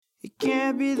It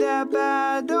can't be that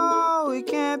bad, oh, it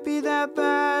can't be that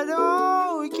bad,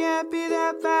 oh, it can't be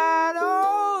that bad,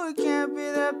 oh, it can't be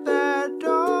that bad,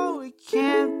 oh, it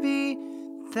can't be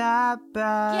that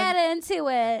bad. Get into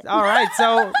it. All right,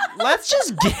 so let's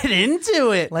just get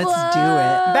into it. Let's do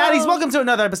it. Baddies, welcome to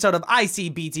another episode of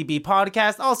ICBTB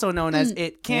Podcast, also known as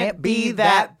It Can't Be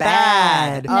That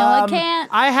Bad. No, it can't.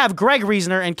 I have Greg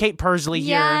Reasoner and Kate Pursley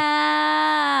here.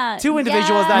 Yeah. Two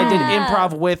individuals that I did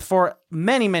improv with for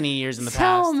many, many years in the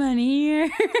past. So many years.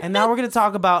 And now we're going to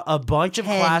talk about a bunch of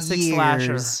 10 classic years.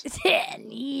 slashers. 10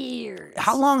 years.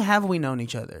 How long have we known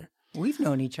each other? We've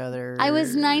known each other. I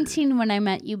was 19 when I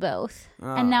met you both.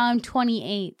 And now I'm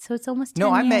 28. So it's almost 10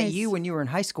 No, I years. met you when you were in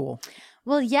high school.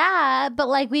 Well, yeah, but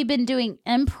like we've been doing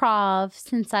improv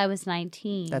since I was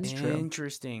 19. That's true.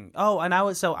 Interesting. Oh, and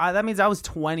that means I was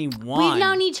 21. We've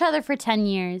known each other for 10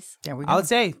 years. Yeah, we I would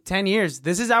say 10 years.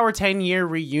 This is our 10-year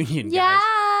reunion, guys. Yeah.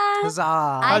 Huzzah.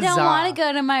 I don't Huzzah. want to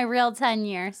go to my real 10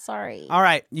 years. Sorry. All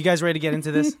right, you guys ready to get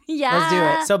into this? Yeah. Let's do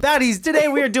it. So, baddies, today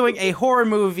we are doing a horror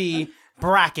movie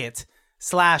bracket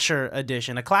slasher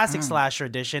edition, a classic slasher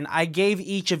edition. I gave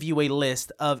each of you a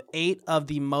list of 8 of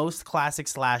the most classic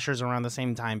slashers around the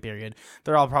same time period.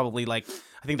 They're all probably like,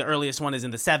 I think the earliest one is in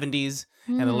the 70s,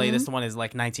 and the latest one is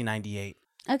like 1998.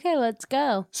 Okay, let's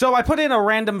go. So I put in a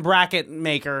random bracket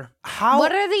maker.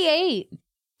 What are the 8?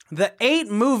 The 8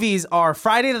 movies are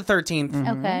Friday the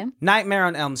 13th, Okay. Nightmare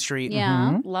on Elm Street,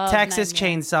 Yeah. Love Texas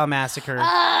Nightmare. Chainsaw Massacre.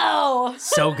 Oh.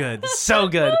 So good. So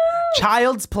good.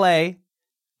 Child's Play,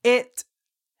 It,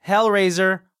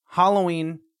 Hellraiser,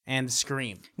 Halloween, and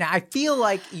Scream. Now, I feel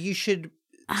like you should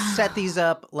set these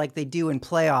up like they do in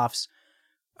playoffs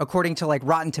according to like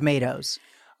Rotten Tomatoes.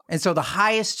 And so the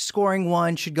highest scoring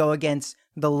one should go against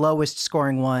the lowest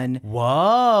scoring one.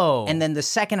 Whoa. And then the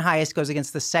second highest goes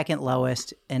against the second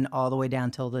lowest and all the way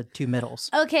down till the two middles.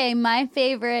 Okay, my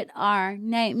favorite are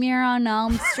Nightmare on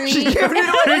Elm Street. You're giving it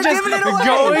away. You're just going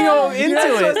into You're not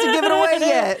it. supposed to give it away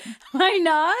yet. Why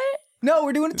not? No,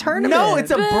 we're doing a tournament. No, it's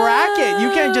a bracket.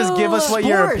 You can't just give us what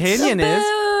your Sports. opinion is.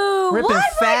 Boo. Ripping Why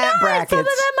fat not? brackets. Some of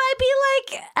them might be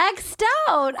like X'd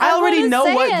out. I already wanna know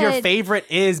say what your it. favorite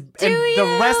is, and the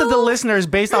you? rest of the listeners,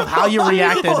 based off how you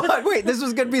reacted. Hold on, wait, this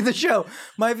was going to be the show.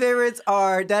 My favorites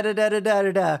are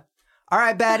da-da-da-da-da-da-da. All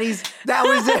right, baddies, that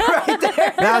was it right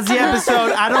there. That was the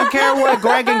episode. I don't care what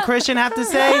Greg and Christian have to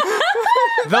say.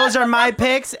 Those are my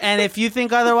picks, and if you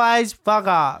think otherwise, fuck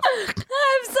off.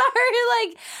 I'm sorry.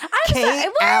 Like, I'm Kate sorry.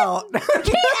 What? out.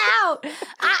 Kate out.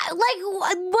 Why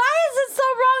is it so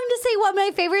wrong to say what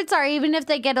my favorites are, even if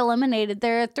they get eliminated?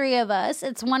 There are 3 of us.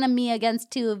 It's 1 of me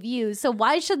against 2 of you. So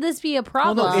why should this be a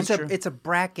problem? Well, no, True. it's a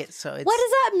bracket, so it's, what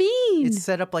does that mean? it's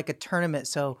set up like a tournament,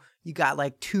 so you got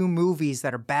like 2 movies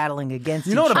that are battling against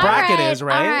You know what each a other. bracket is,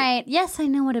 right? All right. Yes, I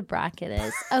know what a bracket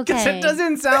is. Because Okay. it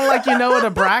doesn't sound like you know what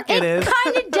a bracket is.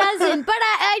 Kind of doesn't, but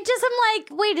I just am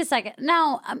like, wait a second.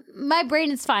 No, my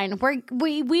brain is fine.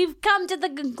 We've come to the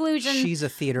conclusion. She's a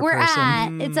theater we're person.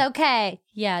 at. It's okay.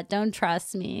 Yeah, don't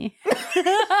trust me.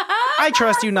 I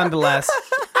trust you nonetheless.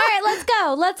 All right,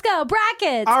 let's go.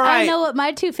 Brackets. All right. I know what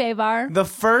my 2 fave are. The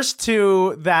first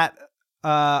 2 that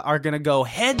are going to go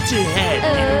head to head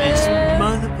in this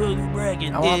motherfucking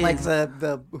bracket I want is- like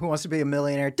the Who Wants to Be a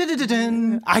Millionaire.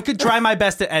 Dun-dun-dun-dun. I could try my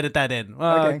best to edit that in.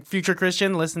 Okay. Future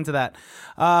Christian, listen to that.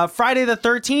 Friday the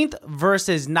 13th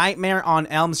versus Nightmare on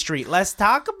Elm Street. Let's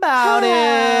talk about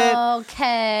it.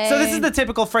 Okay. So this is the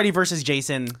typical Freddy versus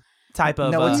Jason type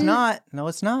of... No, it's not. No,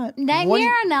 it's not.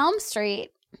 Nightmare on Elm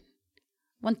Street.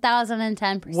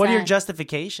 1010%. What are your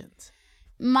justifications?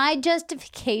 My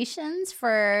justifications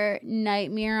for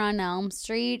Nightmare on Elm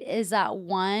Street is that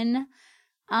 1,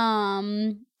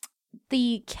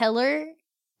 the killer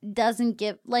doesn't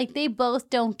give, like, they both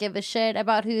don't give a shit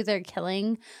about who they're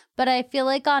killing, but I feel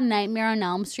like on Nightmare on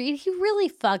Elm Street, he really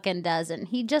fucking doesn't.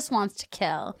 He just wants to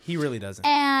kill. He really doesn't.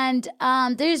 And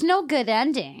there's no good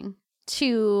ending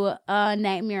to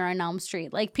Nightmare on Elm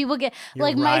Street. Like, people get You're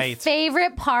like my right.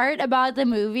 favorite part about the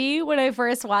movie when I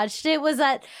first watched it was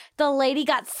that the lady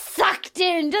got sucked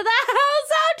into the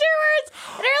house afterwards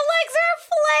and her legs are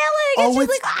flailing and she's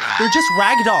like, they're just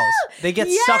rag dolls. They get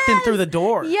sucked in through the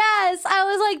door. Yes, I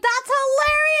was like, that's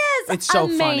hilarious. It's so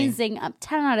funny. amazing.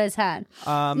 10 out of 10.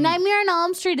 Nightmare on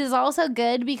Elm Street is also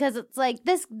good because it's like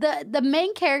this. The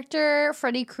main character,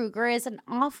 Freddy Krueger, is an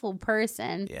awful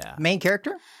person. Yeah. Main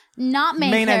character? Not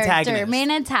main character. antagonist.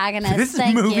 Main antagonist. This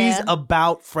Thank movie's you.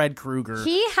 about Fred Krueger.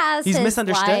 He has He's his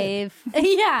misunderstood. life.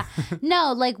 Yeah.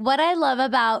 No, like what I love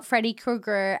about Freddy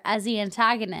Krueger as the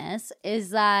antagonist is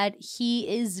that he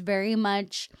is very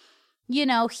much, you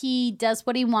know, he does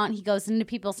what he wants. He goes into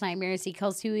people's nightmares. He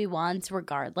kills who he wants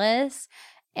regardless.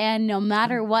 And no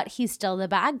matter what, he's still the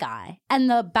bad guy. And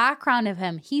the background of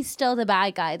him, he's still the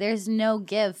bad guy. There's no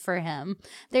give for him.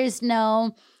 There's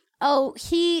no,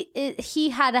 he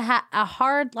had a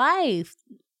hard life.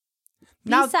 Be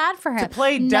Now, sad for him. To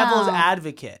play devil's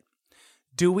advocate,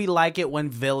 do we like it when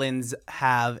villains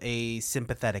have a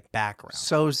sympathetic background?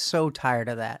 So tired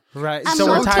of that. Right. I'm so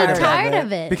so we're tired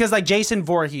of it. Because like Jason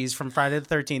Voorhees from Friday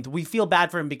the 13th, we feel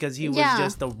bad for him because he was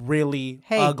just a really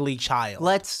ugly child.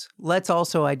 Let's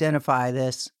also identify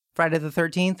this. Friday the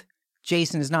 13th,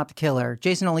 Jason is not the killer.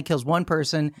 Jason only kills one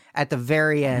person at the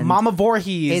very end. Mama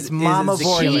Voorhees. It's Mama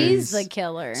Voorhees. She's the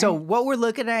killer. So what we're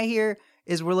looking at here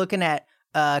is we're looking at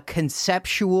a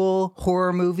conceptual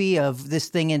horror movie of this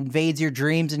thing invades your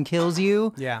dreams and kills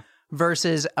you. Yeah.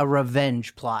 Versus a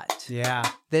revenge plot. Yeah.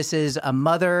 This is a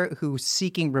mother who's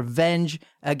seeking revenge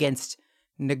against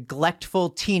neglectful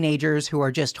teenagers who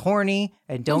are just horny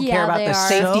and don't care about the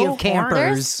safety of campers.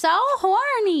 They're so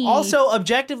horny. Also,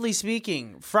 objectively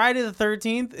speaking, Friday the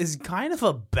 13th is kind of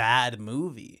a bad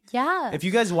movie. Yeah. If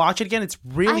you guys watch it again, it's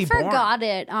really boring. I forgot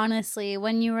it, honestly,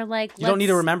 when you were like, you don't need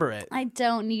to remember it. I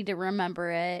don't need to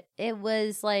remember it. It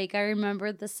was like, I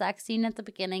remembered the sex scene at the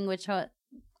beginning, which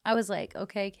I was like,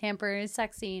 okay, camper,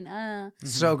 sex scene.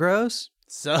 So gross.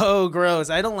 So gross.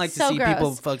 I don't like to see gross.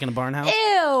 people fucking a barn house.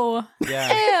 Ew.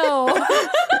 Yeah. Ew.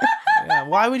 Yeah.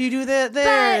 Why would you do that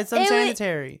there? But It's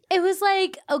unsanitary. It was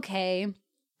like, okay,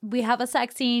 we have a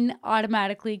sex scene,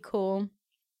 automatically cool.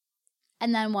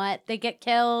 And then what? They get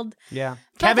killed. Yeah.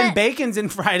 But Kevin Bacon's in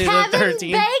Friday the 13th. Kevin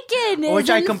Bacon is which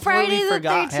I in completely Friday the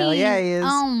forgot. 13th. Hell yeah, he is.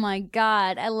 Oh my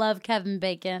God. I love Kevin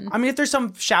Bacon. I mean, if there's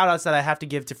some shout outs that I have to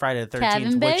give to Friday the 13th,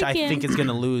 Kevin which I Bacon. think is going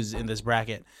to lose in this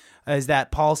bracket, is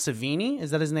that Paul Savini?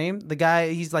 Is that his name? The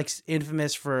guy, he's like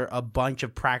infamous for a bunch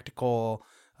of practical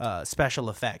special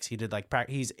effects. He did like,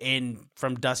 he's in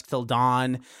From Dusk Till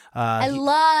Dawn. I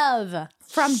love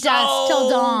From so Dusk Till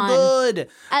Dawn. Good.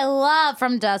 I love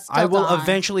From Dusk Till Dawn. I will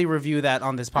eventually review that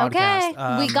on this podcast.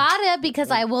 Okay, we got it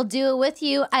because I will do it with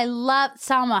you. I love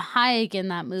Salma Hayek in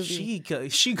that movie.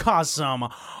 She caused some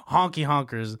honky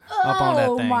honkers up on that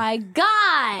thing. Oh my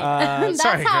God. That's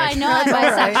sorry, how I Greg. know I'm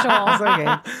bisexual. It's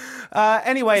okay.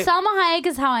 Anyway, Salma Hayek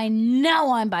is how I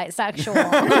know I'm bisexual.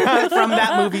 from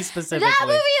that movie specifically. That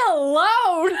movie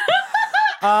alone.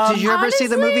 Did you ever see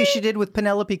the movie honestly- she did with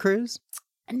Penelope Cruz?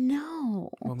 No.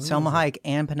 Selma Hayek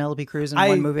and Penelope Cruz in I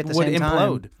one movie at the would same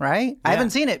implode. time. Right? I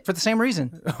haven't seen it for the same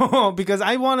reason. Because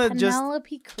I want to just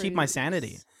Penelope Cruz. keep my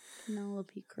sanity.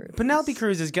 Penelope Cruz. Penelope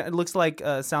Cruz looks like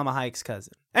Salma Hayek's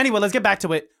cousin. Anyway, let's get back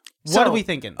to it. What are we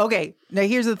thinking? Okay, now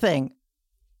here's the thing.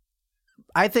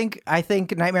 I think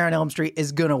Nightmare on Elm Street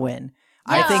is gonna win.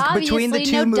 Yeah, I think between the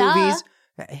obviously, two no duh. movies,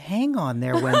 hang on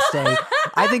there, Wednesday.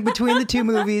 I think between the two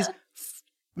movies,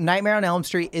 Nightmare on Elm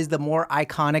Street is the more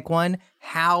iconic one.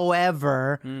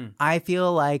 However, I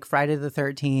feel like Friday the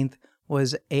 13th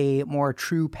was a more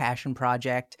true passion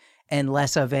project and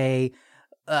less of a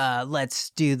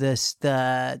let's do this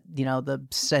the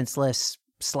senseless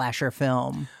slasher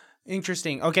film.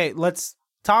 Interesting. Okay, let's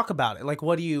talk about it. Like,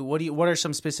 what are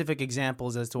some specific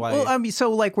examples as to why? Well, I mean,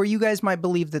 so like where you guys might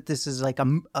believe that this is like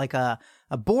a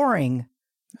boring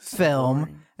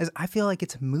film, as I feel like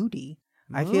it's moody.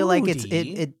 I feel like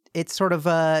it's sort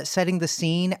of setting the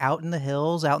scene out in the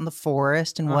hills, out in the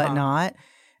forest and whatnot,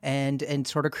 and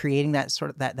sort of creating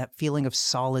that feeling of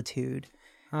solitude.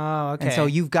 Oh, okay. And so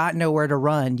you've got nowhere to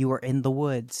run. You are in the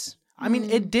woods. I mean,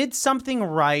 it did something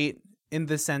right in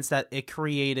the sense that it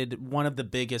created one of the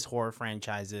biggest horror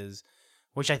franchises,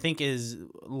 which I think is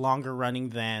longer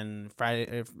running than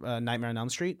Nightmare on Elm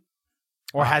Street,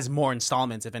 or has more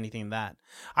installments, if anything, than that.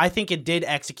 I think it did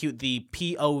execute the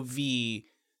POV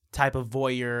type of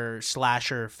voyeur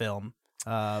slasher film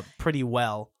pretty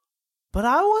well, but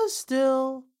I was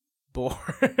still bored.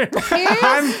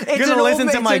 I'm gonna listen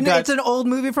to my gut. It's an old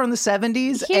movie from the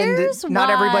 70s, Here's and not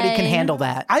everybody can why. handle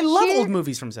that. I love old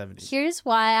movies from 70s. Here's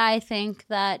why I think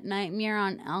that Nightmare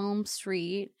on Elm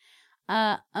Street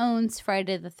owns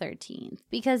Friday the 13th.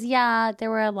 Because, yeah, there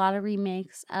were a lot of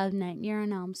remakes of Nightmare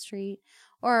on Elm Street,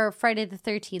 or Friday the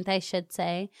 13th, I should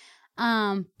say.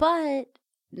 But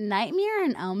Nightmare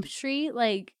on Elm Street,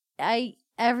 like,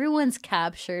 everyone's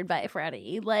captured by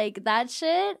Freddy. Like, that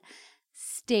shit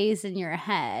stays in your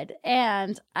head,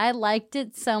 and I liked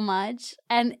it so much,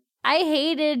 and I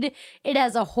hated it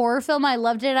as a horror film. I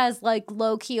loved it as like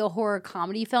low-key a horror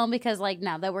comedy film, because like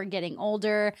now that we're getting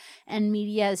older and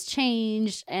media has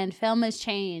changed and film has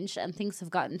changed and things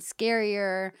have gotten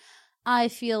scarier, I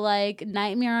feel like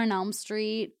Nightmare on Elm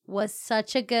Street was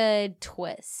such a good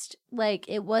twist. Like,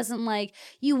 it wasn't like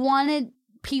you wanted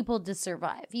people to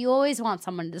survive. You always want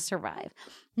someone to survive.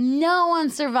 No one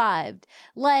survived.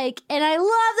 Like, and I love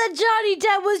that Johnny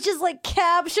Depp was just like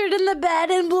captured in the bed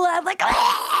in blood. Like,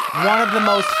 One of the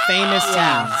most famous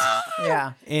scenes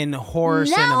Yeah. in horror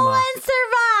no cinema. one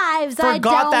survives. I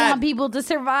Forgot don't that- want people to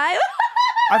survive.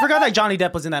 I forgot that Johnny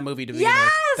Depp was in that movie to begin with.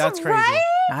 That's crazy. Right?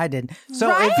 I did. So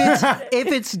Right? if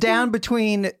it's down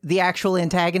between the actual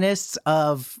antagonists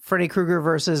of Freddy Krueger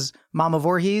versus Mama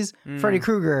Voorhees, Freddy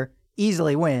Krueger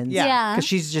easily wins. Yeah. Because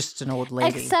she's just an old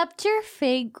lady. Except you're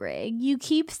fake, Greg. You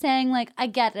keep saying like, I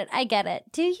get it.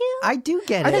 Do you? I do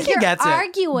get I it. think he You're gets it.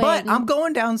 arguing. But I'm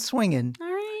going down swinging. All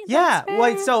right. Yeah. that's fair.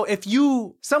 Wait, so if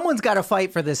you Someone's got to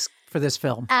fight for this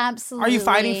film. Absolutely. are you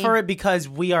fighting for it because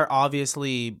we are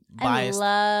obviously biased? I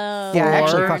love Yeah, I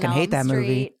actually Nightmare fucking on hate Elm that movie.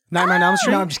 Street. Nightmare on Elm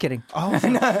Street? No, I'm just kidding. Oh.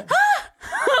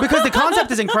 Because the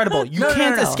concept is incredible. You No,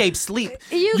 can't no. escape sleep.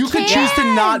 You could choose to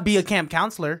not can't. be a camp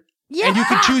counselor. Yeah. And you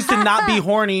could choose to not be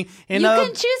horny in You a can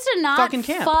choose to not fucking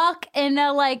camp. fuck in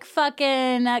a like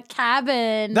fucking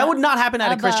cabin. That would not happen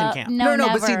at a Christian about- camp. No, No,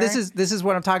 but see, never. this is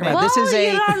what I'm talking about. Well, this is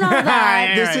you don't know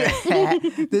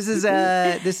that. this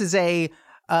is a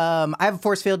I have a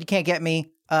force field. You can't get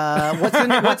me.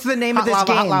 What's the name of this Hot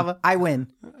lava, hot game? lava. I win.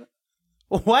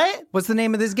 What? What's the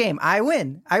name of this game? I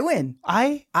win.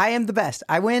 I am the best.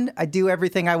 I win. I do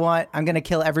everything I want. I'm gonna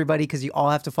kill everybody because you all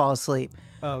have to fall asleep.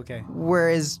 Oh, okay.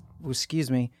 Whereas,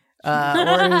 excuse me. Friday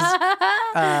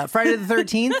the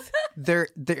 13th, there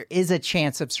is a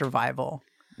chance of survival,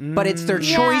 but it's their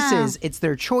choices. It's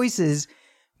their choices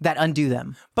that undo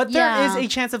them. But there Yeah. is a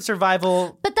chance of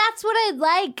survival. But that's what I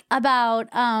like about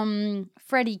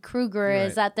Freddy Krueger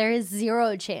is that there is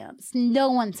zero chance.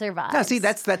 No one survives. No, see,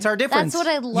 that's our difference. That's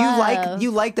what I love.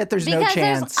 You like that there's because no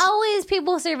chance. there's always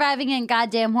people surviving in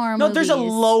goddamn horror No, movies. there's a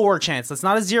lower chance. That's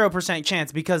not a 0%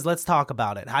 chance because let's talk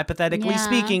about it. Hypothetically Yeah.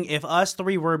 speaking, if us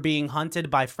three were being hunted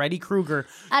by Freddy Krueger,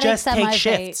 I'd just accept take my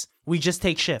shifts. We just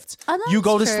take shifts. Oh, that's you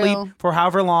go to true. sleep for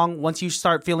however long. Once you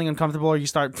start feeling uncomfortable or you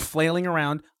start flailing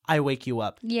around, I wake you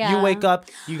up. Yeah. You wake up,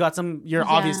 you're Yeah.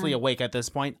 obviously awake at this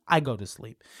point. I go to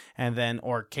sleep. And then,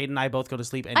 or Kate and I both go to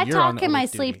sleep and I you're on talk in my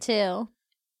awake sleep duty. too.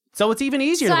 So it's even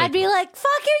easier So to I'd wake be up. like,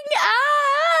 fucking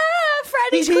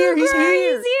Freddy He's here, Krueger, he's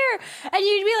here. he's here. And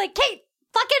you'd be like, Kate,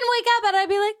 fucking wake up. And I'd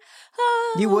be like,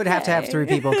 oh, You would have to have okay. 3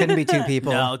 people. Couldn't be 2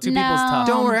 people. No, 2 No. people's tough.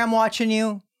 Don't worry, I'm watching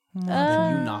you.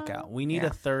 Then you knock out. We need Yeah.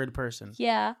 a third person.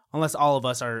 Yeah. Unless all of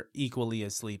us are equally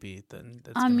as sleepy, then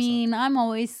that's I gonna mean, I'm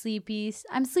always sleepy.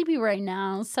 I'm sleepy right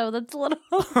now, so that's a little.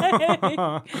 suck.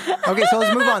 Okay, so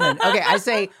let's move on then. Okay, I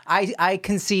say I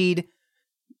concede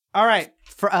All right.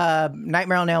 for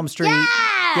Nightmare on Elm Street. Yeah!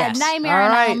 Yes. Nightmare All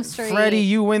on right. Elm Street. Freddie,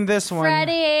 you win this one.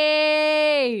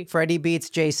 Freddie. Freddy beats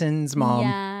Jason's mom.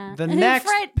 Yeah. The And then next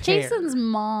pair. Jason's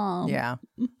mom. Yeah.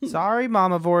 Sorry,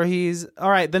 Mama Voorhees. All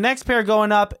right, the next pair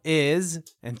going up is,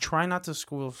 and try not to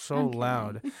squeal so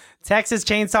loud, Texas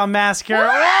Chainsaw Massacre. Oh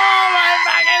my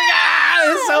fucking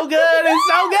god! It's so good. It's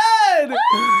so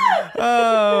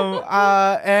good.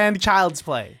 And Child's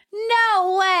Play.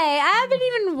 No way. I haven't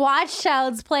even watched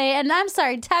Child's Play. And I'm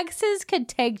sorry, Texas could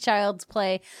take Child's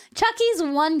Play. Chucky's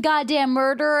one goddamn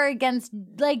murderer against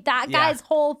like that Yeah. guy's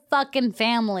whole fucking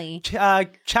family.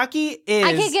 Chucky is.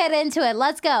 I could get into it.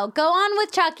 Let's go. Go on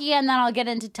with Chucky and then I'll get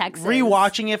into Texas.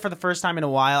 Rewatching it for the first time in a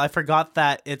while, I forgot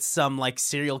that it's some like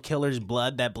serial killer's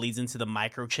blood that bleeds into the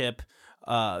microchip.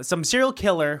 Some serial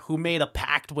killer who made a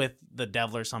pact with the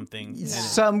devil or something.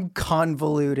 Some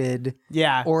convoluted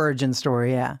Yeah. origin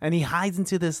story, yeah. And he hides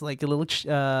into this like a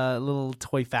little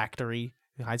toy factory.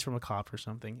 He hides from a cop or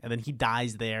something, and then he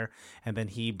dies there. And then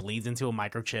he bleeds into a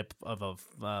microchip of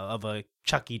a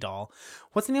Chucky doll.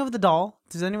 What's the name of the doll?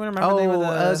 Does anyone remember the name of the?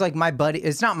 It was like My Buddy.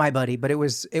 It's not My Buddy, but it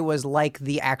was like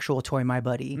the actual toy My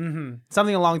Buddy.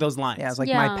 Something along those lines. Yeah, it was like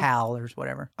Yeah. My Pal or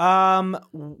whatever.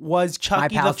 Was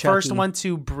Chucky pal the first Chucky. one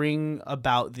to bring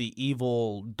about the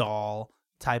evil doll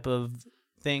type of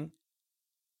thing?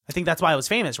 I think that's why it was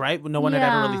famous, right? No one had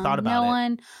ever really thought about no it.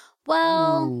 one.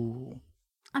 Well, Ooh.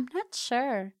 I'm not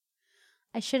sure.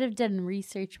 I should have done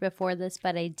research before this,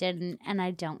 but I didn't, and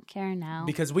I don't care now.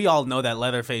 Because we all know that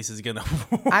Leatherface is gonna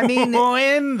I mean,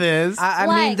 win this. I mean,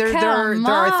 Like, there come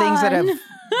are things that on.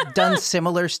 have done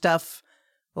similar stuff,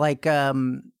 like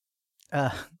Robert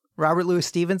Louis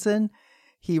Stevenson.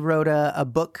 He wrote a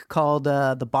book called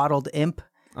The Bottled Imp.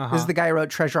 This is the guy who wrote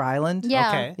Treasure Island. Yeah.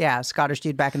 Okay. Yeah, Scottish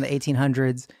dude back in the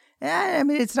 1800s. I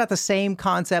mean, it's not the same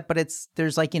concept, but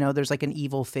there's an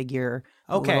evil figure,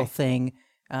 a Okay. little thing,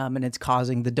 and it's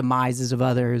causing the demises of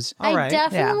others. All right. I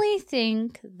definitely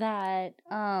think that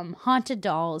haunted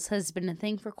dolls has been a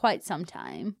thing for quite some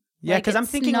time. Yeah, Like, 'cause I'm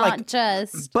it's thinking, not like-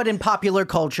 just But in popular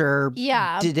culture,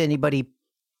 Yeah. did anybody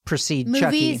precede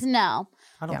Movies, Chucky. no.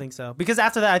 I don't think so. Because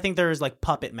after that, I think there's like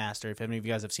Puppet Master. If any of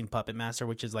you guys have seen Puppet Master,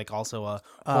 which is like also a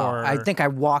horror. I think I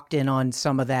walked in on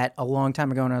some of that a long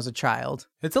time ago when I was a child.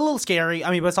 It's a little scary.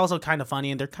 I mean, but it's also kind of funny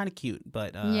and they're kind of cute,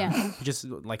 but Yeah. just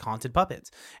like haunted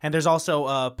puppets. And there's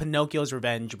also Pinocchio's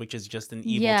Revenge, which is just an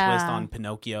evil Yeah. twist on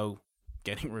Pinocchio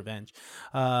getting revenge.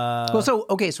 Well, so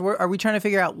are we trying to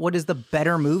figure out what is the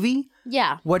better movie?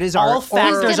 Yeah. What is all our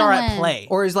factors gonna are at win? play.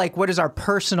 or is like what is our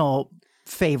personal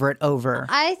favorite over?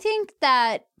 I think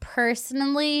that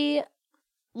personally,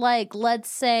 like, let's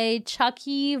say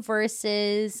Chucky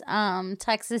versus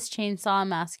Texas Chainsaw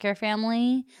Massacre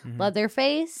family,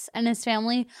 Leatherface and his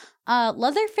family,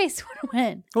 Leatherface would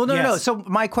win. Well, no. Yes. So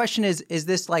my question is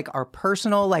this like our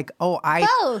personal, like, I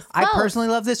Both. personally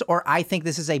love this, or I think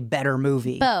this is a better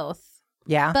movie? Both.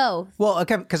 Yeah? Both. Well,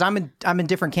 okay, because I'm in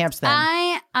different camps then.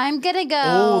 I'm gonna go.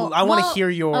 Oh, I want to well, hear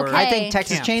your. okay. I think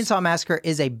Texas camps. Chainsaw Massacre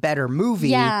is a better movie,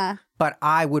 Yeah. but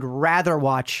I would rather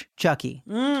watch Chucky.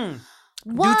 Mm.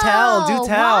 Whoa, do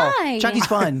tell. Why? Chucky's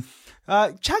fun.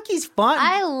 Chucky's fun.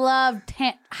 I love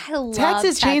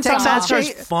Texas Chainsaw Texas Massacre is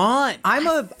Chain- fun. I'm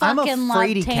a Fucking love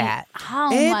fraidy Tan- cat. Oh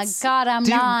my It's- god, I'm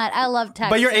Dude, not. I love Texas.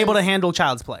 But you're able to handle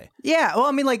Child's Play. Yeah, well,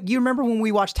 I mean, like, you remember when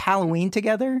we watched Halloween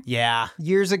together Yeah.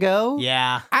 years ago?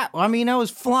 Yeah. I mean, I was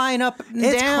flying up and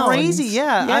It's down. crazy,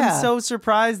 yeah. I'm so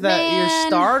surprised that you're Man.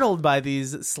 startled by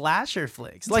these slasher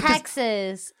flicks. Like,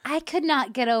 Texas. I could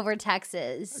not get over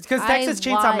Texas. because I Texas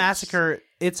Chainsaw watched- Massacre,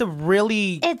 it's a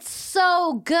really It's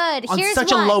so good. On Here's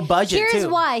such a why. low budget, Here's too.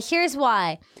 why. Here's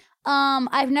why.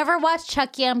 I've never watched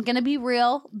Chucky. I'm gonna be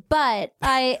real, but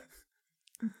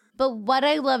what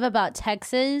I love about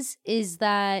Texas is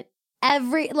that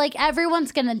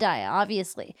everyone's gonna die,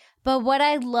 obviously. But what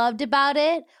I loved about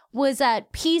it was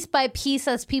that piece by piece,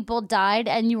 as people died,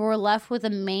 and you were left with the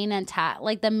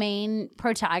main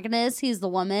protagonist. He's the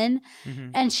woman,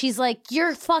 and she's like,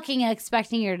 "You're fucking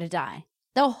expecting her to die."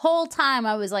 The whole time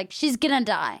I was like, "She's gonna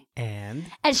die," and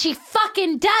and she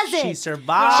fucking does it. she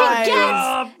survived. She gets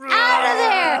out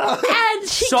of there, and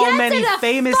she So gets many in a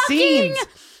famous fucking- scenes.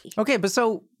 Okay, but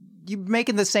so you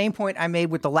making the same point I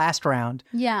made with the last round,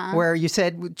 Yeah. where you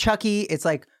said with Chucky, it's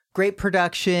like great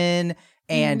production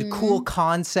and cool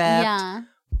concept, Yeah.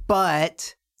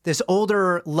 but this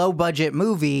older, low budget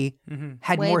movie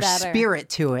had Way more better. spirit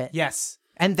to it. Yes.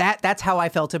 And that's how I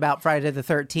felt about Friday the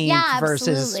 13th Yeah, versus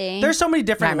absolutely. There's so many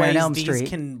different Nightmare on ways Elm these Street.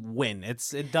 can win.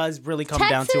 It does really come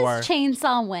Texas down to our.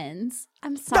 Chainsaw wins.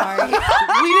 I'm sorry. We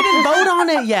didn't vote on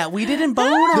it yet. We didn't vote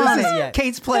on This it is yet.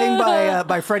 Kate's playing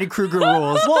by Freddy Krueger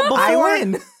rules. Well, I before-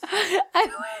 win. I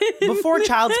win. Before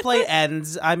Child's Play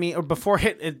ends, I mean, or before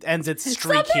it ends its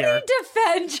streak Somebody here,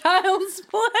 defend Child's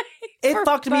Play. it for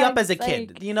fucked me up as a fuck's kid.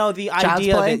 sake. You know, the Child's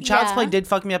idea Play? of it. Child's Yeah. Play did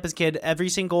fuck me up as a kid. Every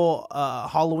single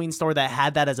Halloween store that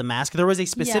had that as a mask, there was a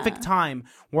specific Yeah. time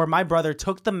where my brother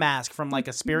took the mask from like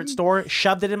a spirit store,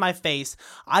 shoved it in my face.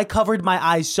 I covered my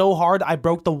eyes so hard, I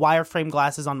broke the wireframe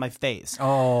glasses on my face.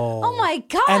 Oh my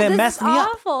god, And it this messed is me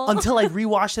awful. up until I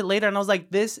rewatched it later, and I was like,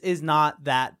 "This is not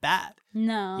that bad."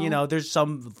 No. You know, there's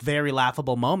some very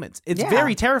laughable moments. It's Yeah.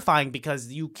 very terrifying because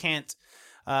you can't.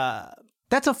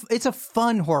 It's a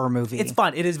fun horror movie. It's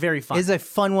fun. It is very fun. It's a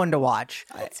fun one to watch.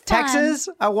 It's fun. Texas,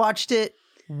 I watched it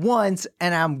once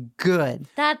and I'm good.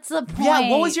 That's the point. Yeah.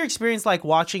 What was your experience like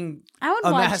watching? I would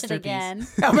a watch masterpiece? it again.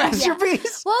 A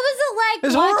masterpiece. What was it like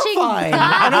It's watching horrifying.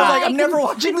 God? And I was like, I'm never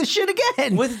watching this shit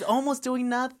again. With almost doing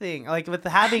nothing, like with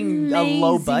having a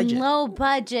low Amazing, budget. low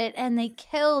budget, and they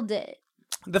killed it.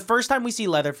 The first time we see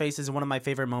Leatherface is one of my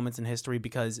favorite moments in history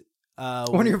because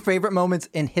One of your favorite moments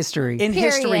in history. in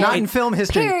Period. history, Not in film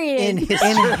history. Period. In history.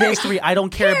 in history, I don't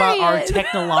care about our Period.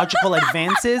 technological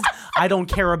advances. I don't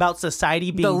care about society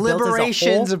being The built as a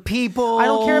liberations whole. of people. I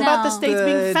don't care about the No. states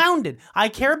being Good. founded. I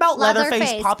care about Leatherface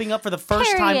Leatherface. popping up for the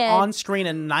first time Period. on screen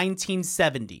in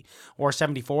 1970 or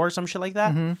 74 or some shit like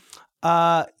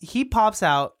that. He pops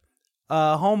out.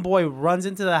 Homeboy runs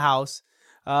into the house.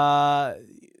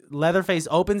 Leatherface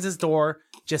opens his door,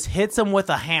 just hits him with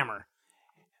a hammer,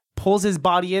 pulls his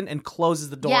body in, and closes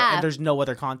the door. Yeah. And there's no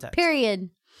other context. Period.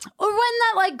 Or when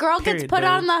that like girl gets Period, put dude.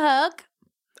 on the hook.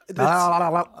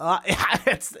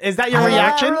 Is that your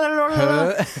reaction?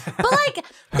 But like,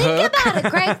 think about it,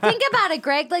 Greg. Think about it,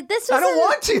 Greg. Like this was I don't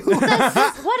want to.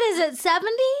 what is it,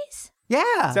 70s?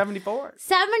 Yeah. 74.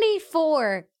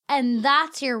 74. And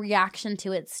that's your reaction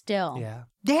to it still. Yeah.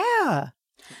 Yeah.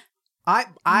 I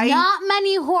Not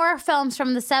many horror films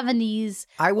from the 70s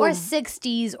I will- or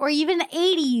 60s or even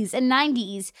 80s and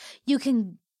 90s you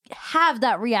can have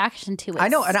that reaction to it. I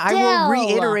know, and I will still.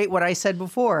 reiterate what I said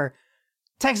before.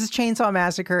 Texas Chainsaw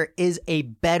Massacre is a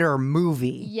better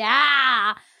movie.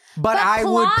 Yeah. But I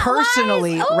would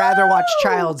personally plot-wise, rather watch ooh.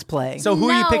 Child's Play. So who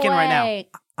are you No picking right now? way.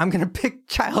 I'm going to pick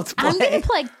Child's Play. I'm gonna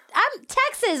play. I'm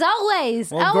Texas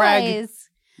always. Well, Greg, always.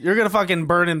 You're gonna fucking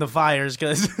burn in the fires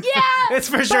because Yeah, it's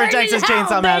for sure burn in Texas hell,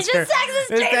 Chainsaw bitch. Massacre. It's Texas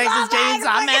It's Chainsaw Texas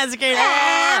Chainsaw Massacre.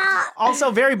 Massacre.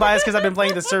 Also, very biased because I've been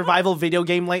playing the survival video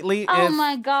game lately. Oh If-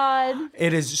 my god.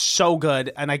 It is so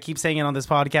good, and I keep saying it on this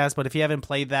podcast, but if you haven't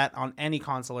played that on any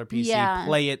console or PC, Yeah.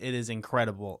 play it. It is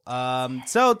incredible.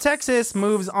 So Texas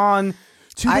moves on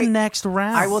to the next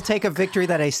round. I will take a victory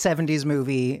that a 70s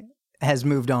movie has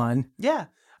moved on. Yeah.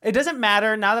 It doesn't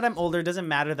matter. Now that I'm older, it doesn't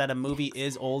matter that a movie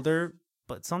is older,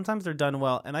 but sometimes they're done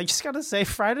well. And I just got to say,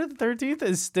 Friday the 13th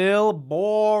is still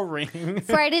boring.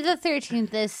 Friday the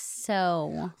 13th is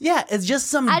so. Yeah, it's just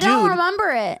some I dude. don't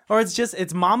remember it. Or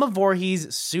it's Mama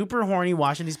Voorhees super horny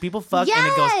watching these people fuck, and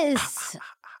it goes, Yes.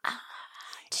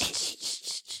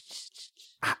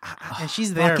 and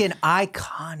she's there. Fucking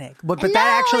iconic. But No,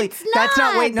 that actually, it's that's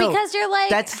not, wait, no. because you're like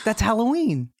That's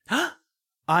Halloween.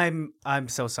 I'm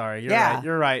so sorry. You're Yeah. right.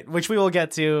 You're right. Which we will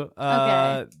get to.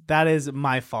 Okay. That is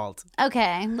my fault.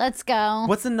 okay. Let's go.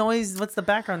 What's the noise? What's the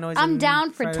background noise? I'm in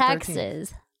down for Friday the 13th?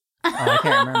 Texas. Oh, I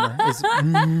can't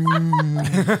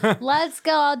remember. Let's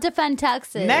go. I'll defend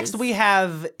Texas. Next we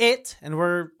have It, and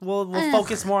we'll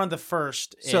focus more on the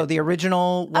first. So It. the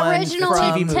original one Original from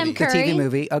TV movie. Tim the Curry. TV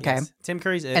movie. Okay. Yes. Tim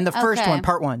Curry's It. And the first Okay. one,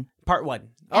 part one. part one.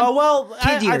 Oh well,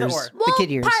 Kid either years. or. The Well, kid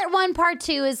years. part 1, part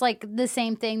 2 is like the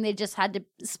same thing. They just had to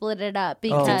split it up The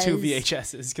because two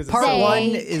VHSs because Part They one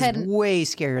is couldn't- way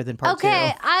scarier than part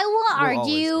Okay, two. I will Will always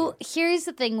argue. Here's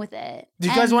the thing with it. Do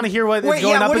you guys want to hear what Wait, it's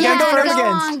going yeah, up what is it against? going up go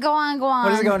against? on, go on, go on.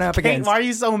 What is it going up Kate, against? why are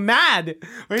you so mad?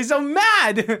 Why are you so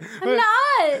mad? I'm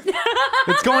not.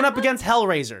 It's going up against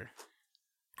Hellraiser,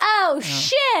 Oh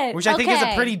shit! which I think is a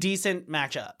Okay. pretty decent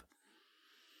matchup.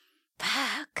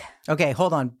 Fuck. Okay,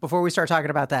 hold on. Before we start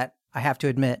talking about that, I have to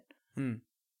admit, Hmm.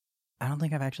 I don't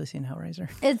think I've actually seen Hellraiser.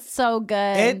 It's so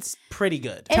good. It's pretty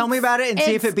good. Tell me about it and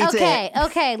see if it beats okay, it.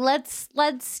 Okay, let's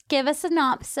give a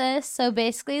synopsis. So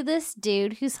basically, this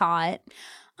dude who's hot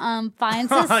finds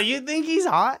this. You think he's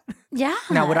hot? Yeah.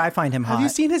 Now, would I find him hot? Have you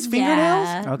seen his fingernails?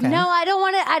 Yeah. Okay. No, I don't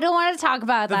want to. I don't want to talk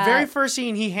about The that. very first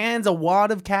scene, he hands a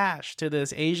wad of cash to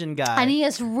this Asian guy. and he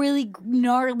has really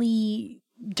gnarly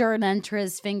dirt under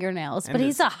his fingernails, And but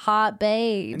he's a hot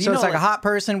babe. And So you it's know, like a hot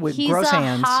person with He's gross a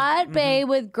hands. hot babe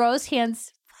with gross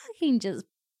hands. Fucking just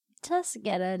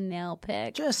get a nail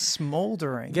pick. Just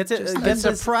smoldering. Gets it- Just- gets it's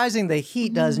this- surprising the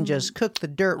heat doesn't just cook the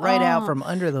dirt right out from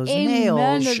under those Amen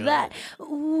nails. to that.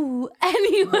 Ooh.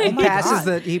 Anyway.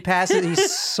 He passes.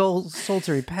 He's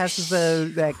sultry. He passes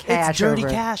that cash it's dirty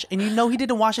over. cash, and you know he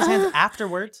didn't wash his hands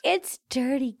afterwards. It's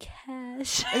dirty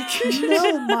cash.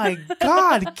 Oh my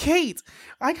God, Kate!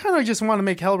 I kind of just want to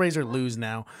make Hellraiser lose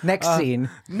now. Next scene.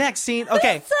 Next scene.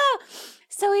 Okay,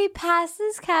 So he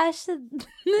passes cash to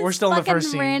this We're still in the fucking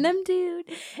first scene. random dude,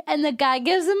 and the guy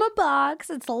gives him a box.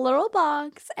 It's a little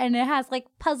box, and it has like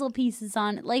puzzle pieces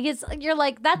on it. Like you're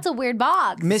like, that's a weird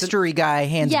box. Mystery guy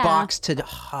hands Yeah. box to the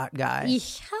hot guy.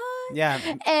 Yeah.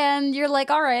 yeah, And you're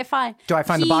like, all right, fine. Do I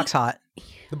find the He- box hot?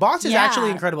 the box is Yeah, actually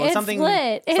incredible. It's something.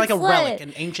 lit. It's like a lit. relic,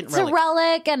 an ancient It's relic. a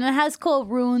relic, and it has cool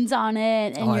runes on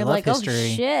it. And Oh, I you're love like, history.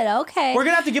 oh shit, okay. We're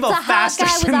gonna have to give It's a faster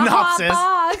hot guy with a synopsis.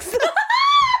 hot box.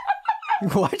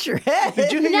 Watch your head.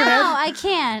 Did you hit No, your head? I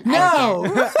can't. No.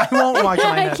 I won't watch my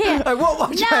I head. can't. I won't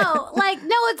watch your head. No,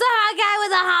 it's a hot guy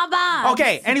with a hot box.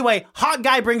 Okay. Anyway, hot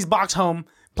guy brings box home,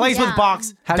 plays with Yeah.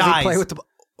 box, How does dies he play with the?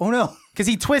 Oh no. because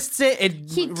he twists it. It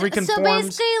So reconforms.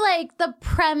 basically, like the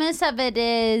premise of it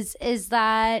is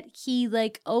that he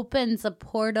like opens a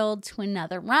portal to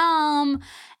another realm,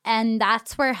 and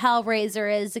that's where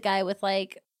Hellraiser is. A guy with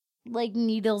like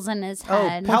needles in his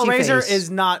head. Pointy Hellraiser face. is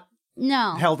not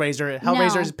No, Hellraiser.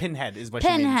 Hellraiser No. is Pinhead. Is what she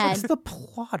means. Pinhead. What's the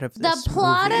plot of The this?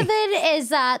 plot movie? of it is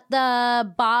that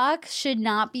the box should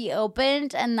not be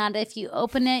opened, and that if you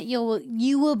open it,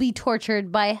 you will be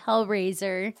tortured by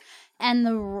Hellraiser and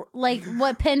the like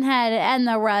what Pinhead and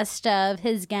the rest of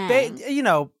his gang.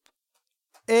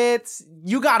 It's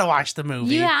you gotta watch the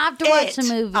movie. You have to watch the It.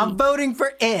 movie. I'm voting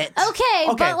for it. Okay,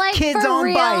 but like Kids for on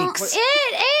real, bikes.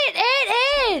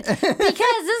 it, because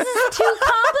this is too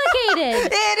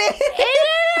complicated.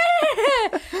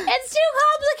 It's too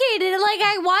complicated. Like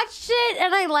I watched it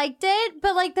and I liked it,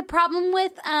 but like the problem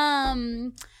with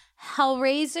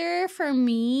Hellraiser for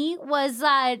me was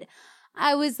that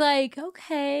I was like,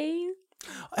 okay.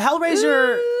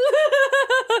 Hellraiser.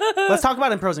 Let's talk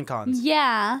about it in pros and cons.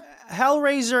 Yeah.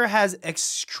 Hellraiser has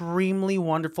extremely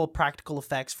wonderful practical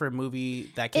effects for a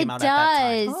movie that came out at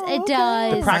that time. It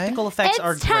does. The practical effects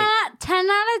are It's great. 10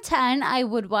 out of 10. I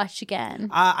would watch again.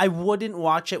 I wouldn't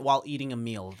watch it while eating a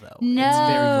meal, though. No, It's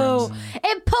very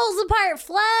gross. it pulls apart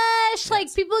flesh.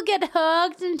 Like people get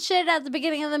hooked and shit at the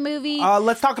beginning of the movie.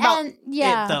 Let's talk about And-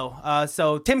 yeah. it, though.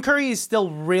 So Tim Curry is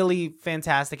still really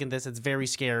fantastic in this. It's very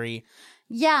scary.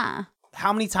 Yeah.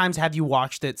 How many times have you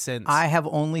watched it since? I have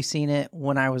only seen it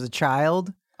when I was a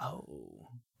child, Oh.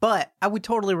 but I would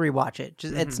totally rewatch it.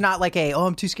 Just, It's not like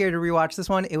I'm too scared to rewatch this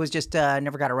one. It was just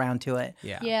never got around to it.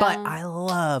 Yeah. Yeah. But I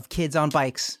love kids on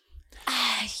bikes.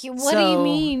 What do you So-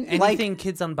 mean? Anything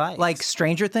kids on bikes. Like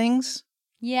Stranger Things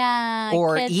Yeah.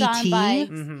 or kids on E.T. bikes.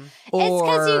 Mhm. It's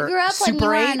because you or grew up when you Super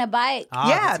were 8. on a bike. Ah,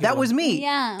 Yeah, that's a good that was one. me.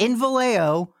 Yeah. In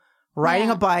Vallejo, riding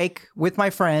Yeah. a bike with my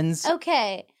friends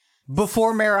Okay.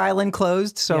 before Mare Island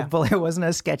closed, so Yeah. Vallejo wasn't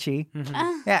as sketchy.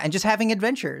 Yeah, and just having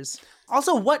adventures.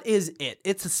 Also, what is it?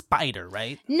 It's a spider,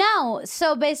 right? No,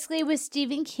 so basically with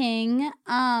Stephen King,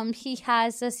 he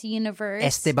has this universe.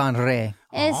 Esteban Rey.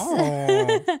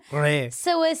 It's-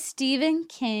 So with Stephen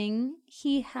King,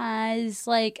 he has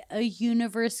like a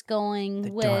universe going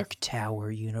The with Dark Tower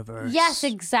universe. Yes,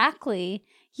 exactly.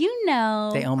 You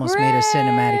know, They almost made a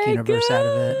cinematic Greg. universe out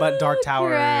of it. But Dark Tower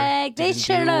Greg, they didn't do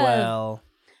should've. well.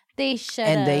 They should.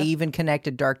 And they even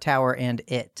connected Dark Tower and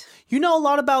It. You know a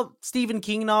lot about Stephen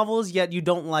King novels, yet you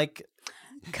don't like.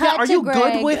 Cut Are to you Greg.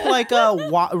 good with like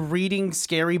reading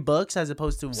scary books as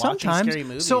opposed to watching Sometimes. scary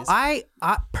movies? So I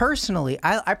personally,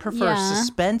 I prefer Yeah.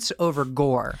 suspense over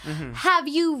gore. Have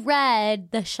you read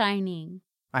The Shining?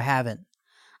 I haven't.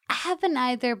 I haven't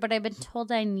either, but I've been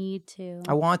told I need to.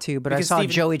 I want to, but I Because saw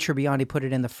Stephen- Joey Tribbiani put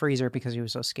it in the freezer because he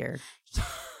was so scared.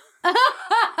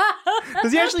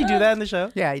 Does he actually do that in the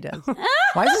show? Yeah, he does.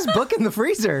 Why is this book in the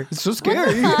freezer? It's so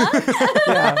scary.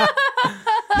 Yeah.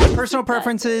 Personal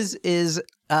preferences is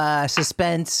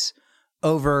suspense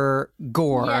over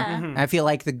gore. Yeah. I feel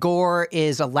like the gore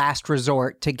is a last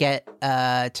resort to get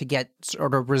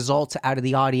sort of results out of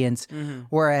the audience,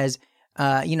 whereas.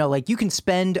 Like you can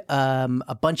spend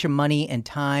a bunch of money and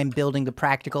time building the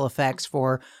practical effects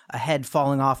for a head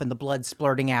falling off and the blood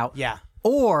splurting out. Yeah.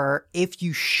 Or if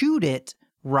you shoot it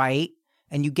right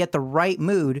and you get the right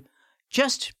mood,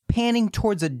 just panning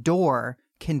towards a door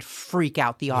can freak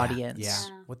out the audience. Yeah.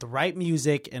 With the right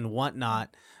music and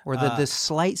whatnot. Or the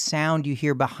slight sound you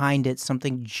hear behind it,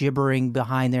 something gibbering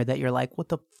behind there that you're like, what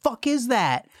the fuck is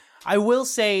that? I will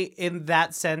say, in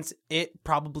that sense, it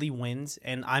probably wins,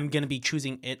 and I'm gonna be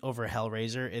choosing it over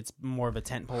Hellraiser. It's more of a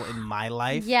tentpole in my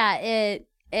life. Yeah, it.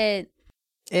 And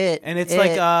it's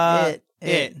like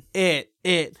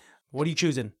it. What are you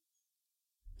choosing?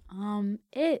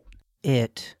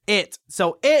 It. It.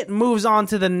 So it moves on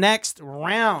to the next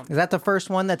round. Is that the first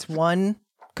one that's won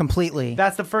completely?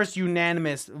 That's the first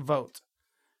unanimous vote.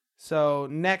 So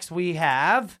next we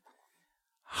have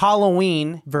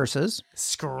Halloween Versus.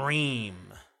 Scream.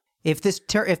 If this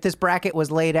bracket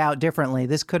was laid out differently,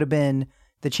 this could have been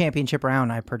the championship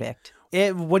round, I predict.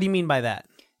 What do you mean by that?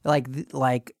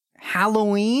 Like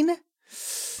Halloween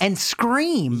and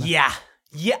Scream. Yeah.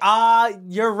 Yeah,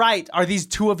 you're right. Are these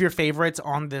two of your favorites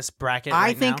on this bracket I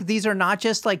right think now? these are not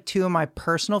just like two of my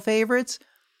personal favorites,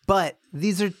 but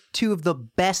these are two of the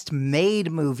best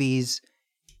made movies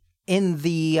in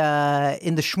the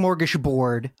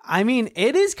smorgasbord. I mean,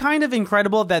 it is kind of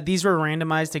incredible that these were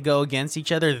randomized to go against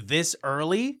each other this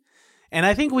early. And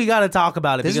I think we got to talk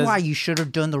about it. This is because why you should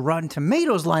have done the Rotten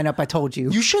Tomatoes lineup I told you.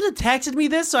 you should have texted me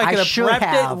this so I could have should prepped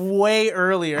have. it way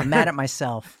earlier. I'm mad at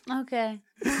myself. Okay.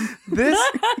 This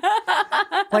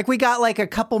Like we got like a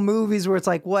couple movies where it's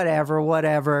like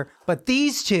whatever, but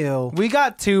these two, we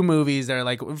got two movies that are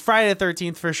like Friday the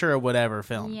 13th for sure, whatever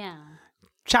film. Yeah.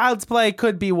 Child's Play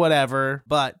could be whatever,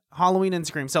 but Halloween and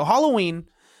Scream. So Halloween,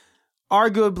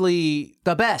 arguably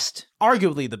the best.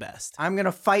 the best. I'm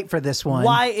gonna fight for this one.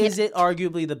 Why is it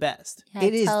arguably the best? Yeah,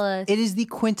 It is. tell us. It is the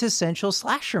quintessential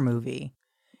slasher movie.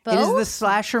 It is the Both?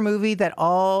 slasher movie that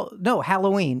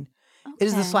Halloween. It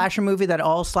is the Okay. slasher movie that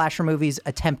all slasher movies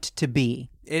attempt to be.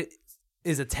 It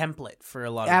is a template for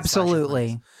a lot of the slasher Absolutely.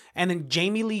 films. And then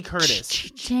Jamie Lee Curtis.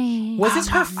 James. Was this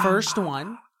her first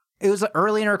one? It was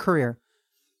early in her career,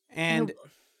 And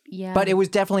Yeah. but it was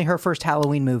definitely her first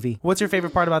Halloween movie. what's your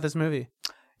favorite part about this movie?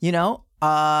 You know,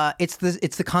 it's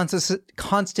the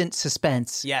constant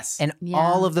suspense. Yes. And Yeah.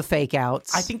 all of the fake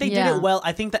outs. I think they did Yeah. it well.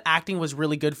 I think the acting was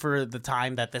really good for the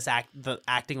time that the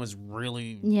acting was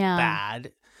really Yeah.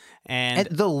 bad. and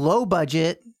the low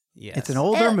budget. yes. It's an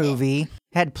older movie.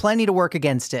 Had plenty to work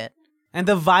against it. And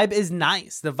the vibe is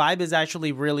nice. The vibe is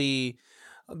actually really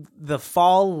the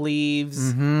fall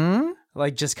leaves. Mm-hmm.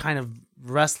 like just kind of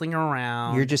wrestling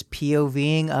around. You're just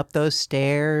POVing up those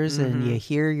stairs and you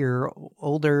hear your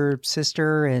older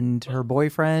sister and her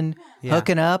boyfriend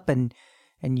hooking up and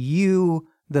you,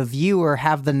 the viewer,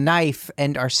 have the knife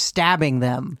and are stabbing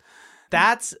them.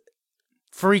 That's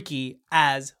freaky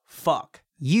as fuck.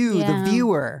 You, the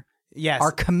viewer,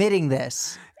 are committing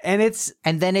this. And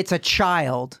then it's a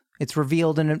child. It's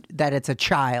revealed that it's a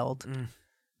child.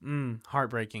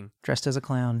 Heartbreaking. Dressed as a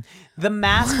clown. The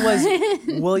mask was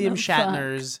William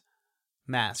Shatner's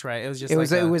mask, right? It was just it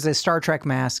was a Star Trek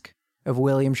mask of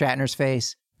William Shatner's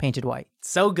face painted white.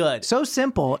 So good. So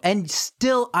simple and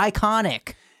still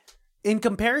iconic. In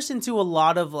comparison to a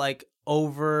lot of like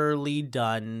overly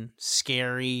done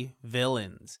scary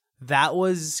villains, that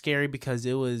was scary because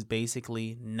it was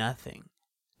basically nothing.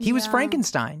 He was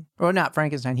Frankenstein. Or not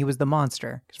Frankenstein. He was the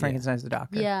monster. Because Frankenstein's the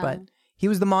doctor. Yeah. But he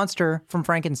was the monster from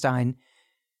Frankenstein,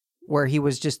 where he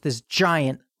was just this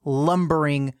giant,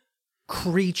 lumbering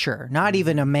creature. Not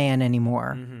even a man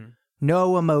anymore.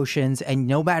 No emotions. And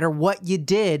no matter what you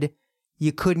did,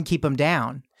 you couldn't keep him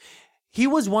down. He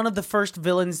was one of the first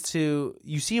villains to...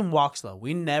 You see him walk slow.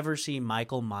 We never see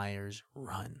Michael Myers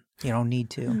run. You don't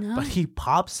need to. No. But he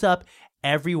pops up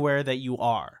everywhere that you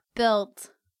are.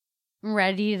 Built.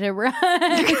 Ready to run.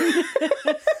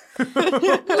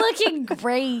 Looking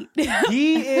great.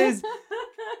 He is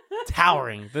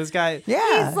towering. This guy...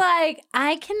 Yeah. He's like,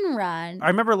 I can run. I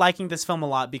remember liking this film a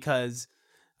lot because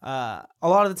a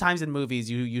lot of the times in movies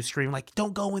you scream like,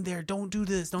 don't go in there, don't do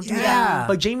this, don't do that.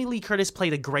 But Jamie Lee Curtis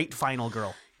played a great final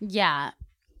girl. Yeah.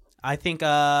 I think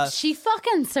she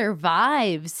fucking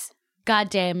survives. God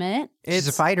damn it. She's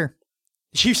a fighter.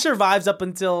 She survives up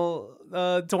until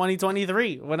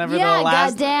 2023, whenever the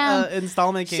last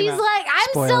installment came out. She's like,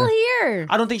 I'm still here.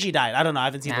 I don't think she died. I don't know. I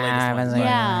haven't seen the latest one.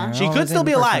 Yeah. She could still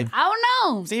be alive. I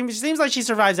don't know. Seems like she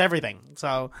survives everything.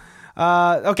 So,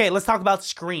 okay, let's talk about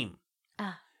Scream.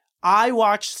 I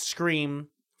watched Scream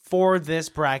for this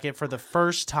bracket for the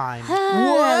first time.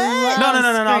 What? No.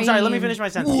 I'm sorry. Let me finish my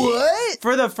sentence. What?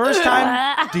 For the first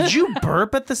time. Did you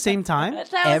burp at the same time?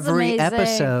 That was Every amazing.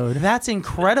 episode. That's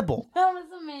incredible. That was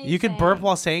amazing. You could burp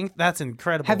while saying that's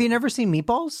incredible. Have you never seen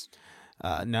Meatballs?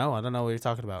 No, I don't know what you're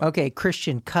talking about. Okay,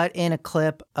 Christian, cut in a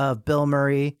clip of Bill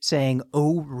Murray saying,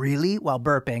 "Oh, really?" while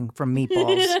burping from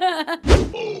Meatballs.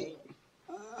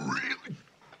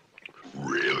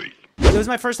 Really? It was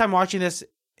my first time watching this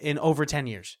in over 10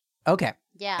 years. Okay.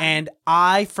 Yeah. And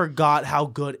I forgot how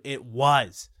good it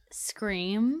was.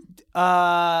 Scream.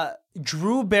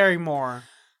 Drew Barrymore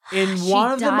in She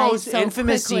one of the died most so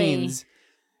infamous quickly. scenes.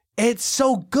 It's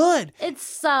so good. It's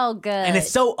so good. And it's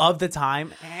so of the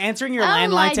time. Answering your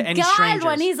landline to any strangers.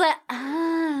 When he's like,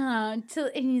 and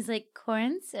he's like,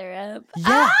 corn syrup.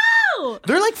 Yeah. Oh!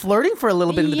 They're like flirting for a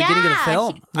little bit in the beginning of the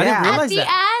film. I didn't Yeah. realize At the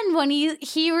that. end, when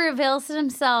he reveals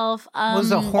himself. Was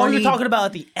the Oh, horny? you're talking about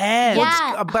at the end.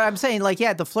 Yeah. But I'm saying, like,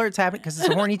 yeah, the flirt's happening because it's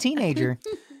a horny teenager.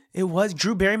 It was.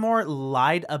 Drew Barrymore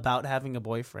lied about having a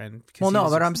boyfriend. because Well, he no,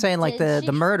 was but just- I'm saying, like, Did she?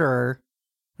 the murderer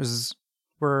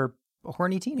were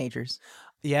horny teenagers.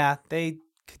 Yeah, they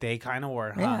kind of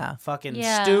were, huh? Yeah. Fucking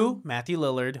Yeah. Stu, Matthew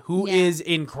Lillard, who Yeah. is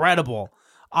incredible.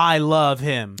 I love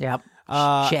him. Yep.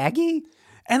 Shaggy?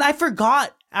 And I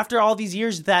forgot after all these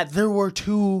years that there were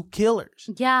two killers.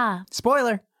 Yeah.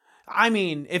 Spoiler. I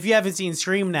mean, if you haven't seen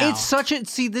Scream now. It's such a...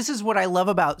 See, this is what I love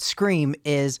about Scream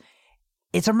is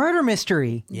it's a murder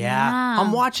mystery. Yeah.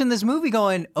 I'm watching this movie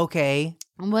going, okay...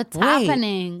 What's Wait,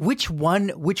 happening? Which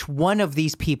one of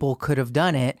these people could have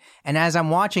done it? And as I'm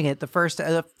watching it, the first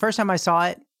time I saw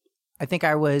it, I think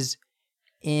I was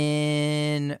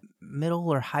in middle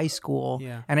or high school,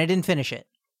 Yeah. and I didn't finish it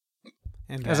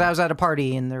And because I was at a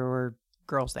party and there were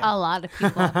girls there. A lot of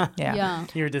people. Yeah. Yeah.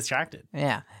 You're distracted.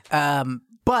 Yeah.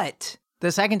 But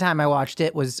the second time I watched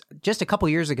it was just a couple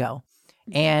years ago,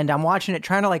 and I'm watching it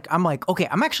trying to I'm like, okay,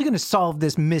 I'm actually going to solve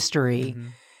this mystery,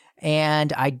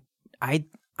 and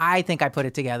I think I put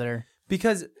it together.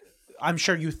 Because I'm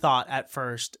sure you thought at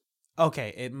first,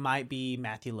 okay, it might be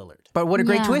Matthew Lillard. But what a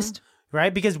great Yeah. twist.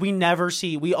 Right? Because we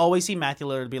always see Matthew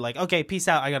Lillard be like, okay, peace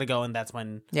out, I gotta go. And that's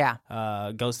when Yeah.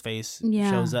 Ghostface Yeah.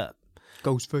 shows up.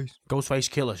 Ghostface. Ghostface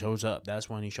Killer shows up. That's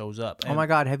when he shows up. Oh my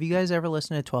God. Have you guys ever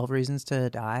listened to 12 Reasons to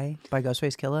Die by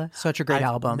Ghostface Killah? Such a great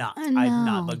album. I've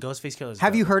not, but Ghostface Killer is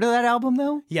Have dope. you heard of that album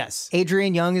though? Yes.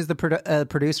 Adrian Young is the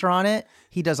producer on it.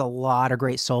 He does a lot of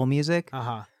great soul music.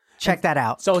 Uh-huh. Check that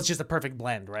out. So it's just a perfect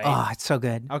blend, right? Oh, it's so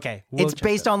good. Okay. we'll It's check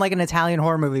based that. on like an Italian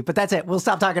horror movie, but that's it. We'll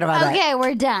stop talking about that. Okay,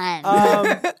 we're done.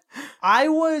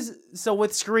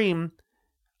 With Scream,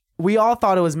 we all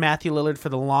thought it was Matthew Lillard for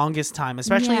the longest time,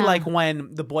 especially Yeah. like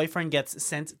when the boyfriend gets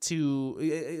sent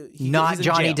to Not he's in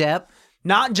Johnny jail. Depp.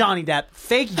 Not Johnny Depp.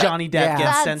 Fake Johnny Depp Yeah.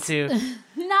 gets That's sent to.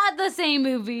 not the same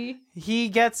movie. He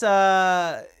gets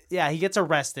he gets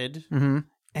arrested. Mm-hmm.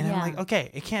 And I'm Yeah. like,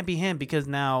 okay, it can't be him because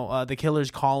now the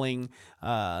killer's calling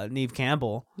Neve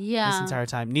Campbell Yeah. this entire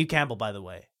time. Neve Campbell, by the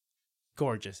way,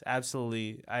 gorgeous.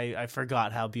 Absolutely. I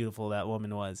forgot how beautiful that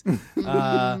woman was.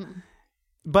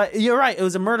 But you're right. It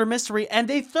was a murder mystery, and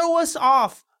they throw us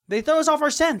off. They throw us off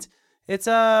our scent. It's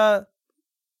not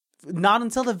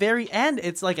until the very end.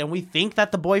 It's like, and we think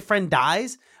that the boyfriend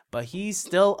dies, but he's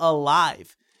still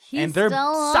alive. He's and they're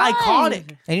still alive.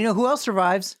 psychotic. And you know who else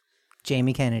survives?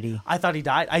 Jamie Kennedy. I thought he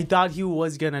died. I thought he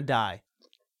was gonna die.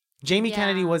 Jamie Yeah.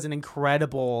 Kennedy was an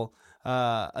incredible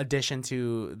addition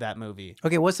to that movie.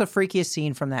 Okay, what's the freakiest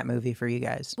scene from that movie for you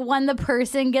guys? When the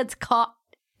person gets caught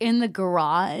in the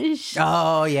garage.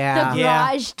 Oh, yeah. The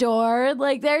garage door.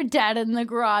 Like, they're dead in the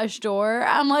garage door.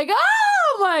 I'm like,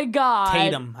 oh my God.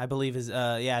 Tatum, I believe, is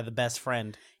the best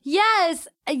friend. Yes.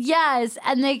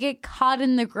 And they get caught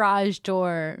in the garage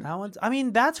door. That one's. I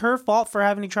mean, that's her fault for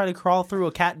having to try to crawl through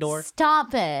a cat door.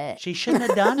 Stop it. She shouldn't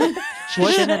have done it. She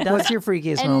shouldn't have done What's it. your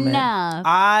freakiest moment? Enough.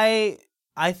 I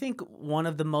think one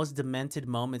of the most demented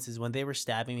moments is when they were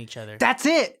stabbing each other. That's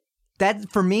it.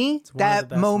 That for me, one of the that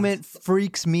best moment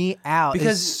freaks me out.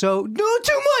 Because- It's so no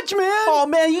too much, man. Oh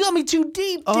man, you got me too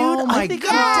deep, dude. Oh, my I think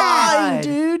God. I'm dying,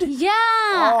 dude. Yeah.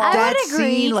 I that would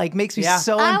agree. scene like makes me Yeah.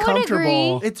 so I would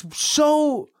uncomfortable. agree. It's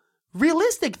so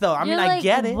realistic, though. I mean, You're I like,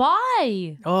 get it.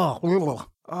 Why? Oh,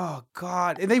 Oh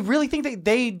God, and they really think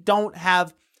they don't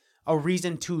have a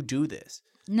reason to do this.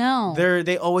 No.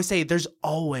 They always say there's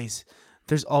always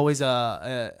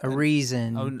a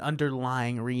reason. an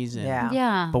underlying reason. Yeah.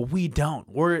 Yeah. But we don't.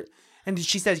 And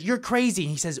she says, "You're crazy."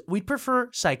 And he says, "We'd prefer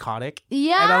psychotic."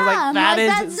 Yeah. And I was like, "That is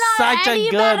that's not such a any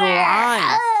good better.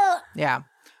 line." Yeah.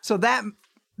 So that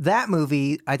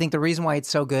movie, I think the reason why it's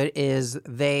so good is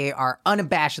they are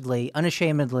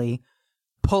unashamedly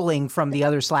pulling from the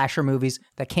other slasher movies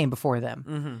that came before them.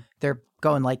 Mm-hmm. They're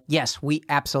going like, yes, we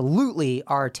absolutely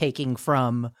are taking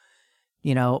from,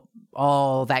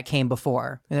 all that came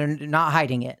before. And they're not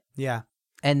hiding it. Yeah.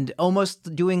 And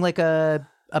almost doing like a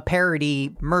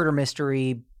parody murder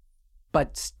mystery,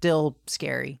 but still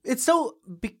scary. It's so,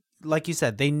 like you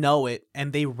said, they know it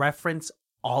and they reference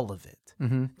all of it.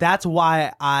 Mm-hmm. That's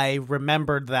why I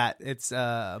remembered that it's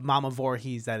Mama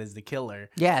Voorhees that is the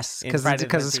killer. Yes, In because Friday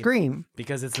the of 13th. Scream.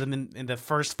 Because it's in the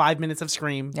first 5 minutes of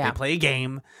Scream. Yeah. They play a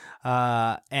game.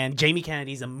 And Jamie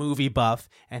Kennedy's a movie buff.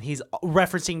 And he's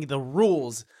referencing the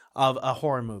rules of a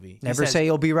horror movie. He Never says, say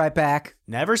you'll be right back.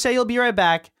 Never say you'll be right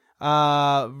back.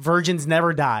 Virgins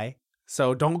never die.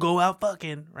 So don't go out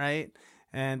fucking, right?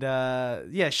 And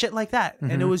shit like that.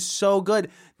 And it was so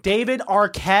good. David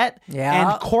Arquette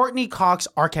Yeah. and Courtney Cox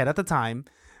Arquette at the time.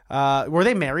 Were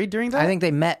they married during that? I think they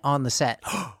met on the set.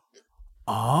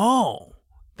 Oh,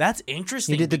 that's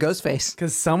interesting. He did the ghost face.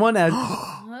 Because someone as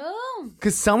Oh.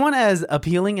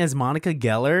 appealing as Monica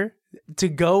Geller, to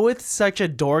go with such a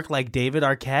dork like David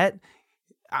Arquette,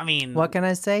 I mean, What can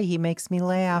I say? He makes me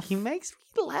laugh. he makes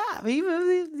me laugh.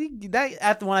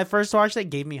 When I first watched it,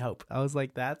 gave me hope. I was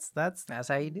like, that's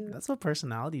how you do it. That's what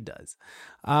personality does.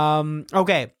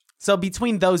 Okay, so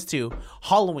between those two,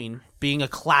 Halloween being a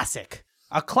classic,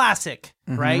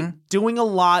 right? Doing a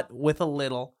lot with a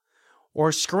little,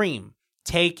 or Scream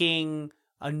taking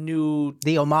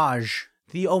the homage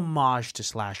to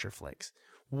slasher flicks.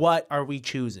 What are we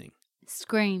choosing?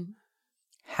 Scream.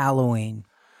 Halloween.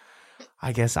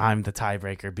 I guess I'm the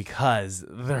tiebreaker because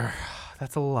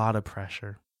that's a lot of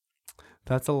pressure.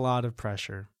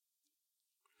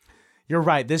 You're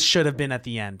right. This should have been at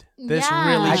the end. This Yeah.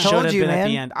 really I should told have you, been at man.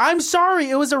 the end. I'm sorry.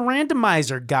 It was a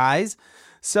randomizer, guys.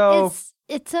 So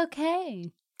It's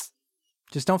okay.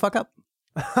 Just don't fuck up.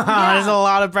 there's a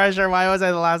lot of pressure. Why was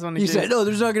I the last one to You choose? said, no,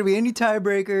 there's not going to be any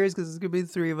tiebreakers because it's going to be the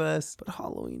three of us. But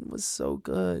Halloween was so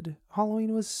good.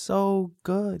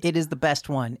 It is the best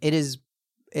one. It is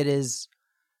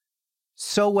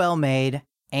so well made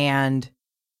and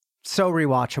so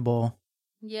rewatchable,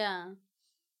 Yeah.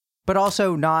 but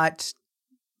also not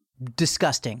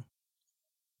disgusting.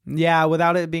 Yeah,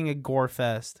 without it being a gore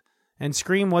fest. And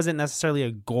Scream wasn't necessarily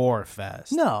a gore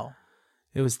fest. No.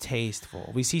 It was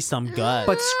tasteful. We see some gut.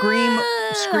 But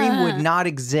Scream would not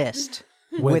exist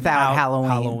without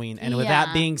Halloween. And with Yeah.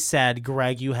 that being said,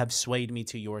 Greg, you have swayed me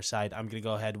to your side. I'm going to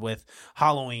go ahead with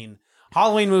Halloween.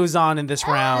 Halloween moves on in this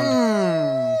round.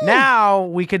 Now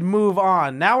we could move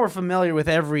on. Now we're familiar with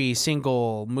every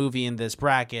single movie in this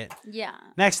bracket. Yeah.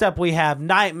 Next up, we have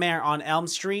Nightmare on Elm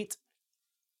Street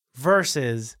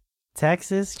versus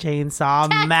Texas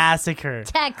Chainsaw Massacre.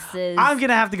 Texas. I'm going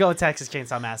to have to go with Texas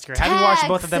Chainsaw Massacre. Having watched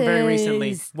both of them very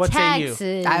recently. What say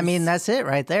you? I mean, that's it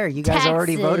right there. You guys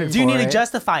already voted for it. Do you need to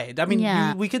justify it? I mean,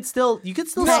 you could still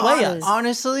sway us.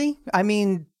 Honestly, I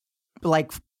mean,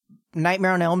 like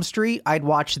Nightmare on Elm Street, I'd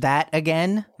watch that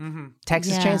again. Mm-hmm.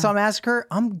 Texas Chainsaw Massacre,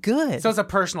 I'm good. So it's a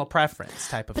personal preference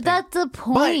type of thing. But that's the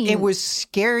point. But it was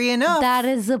scary enough. That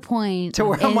is the point. To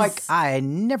where I'm like, I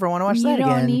never want to watch that again.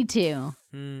 You don't need to.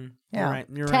 Yeah.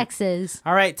 You're right. Texas.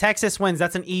 All right, Texas wins.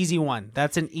 That's an easy one.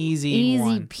 That's an easy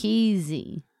one. Easy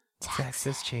peasy.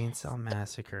 Texas Chainsaw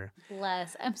Massacre.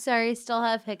 Bless. I'm sorry, still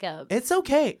have hiccups. It's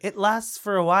okay. It lasts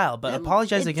for a while, but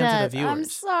apologize again to the viewers. I'm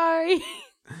sorry.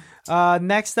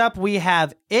 Next up, we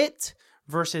have It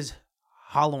versus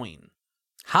Halloween.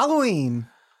 Halloween.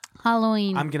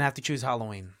 I'm going to have to choose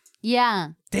Halloween. Yeah.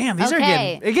 Damn, these are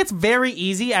getting... It gets very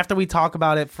easy after we talk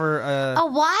about it for a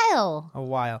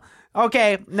while.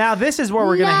 Okay, now this is where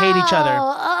we're going to hate each other.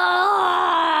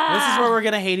 This is where we're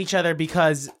going to hate each other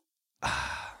because...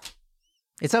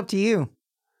 It's up to you.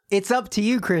 It's up to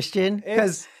you, Christian,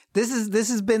 because this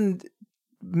has been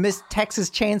Miss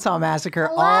Texas Chainsaw Massacre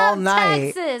all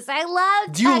night. Texas. I love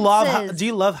Texas. Do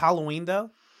you love Halloween though?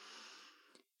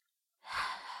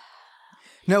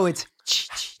 No, it's She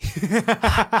has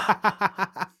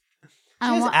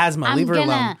asthma. Leave her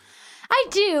alone. I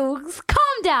do.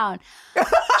 Calm down.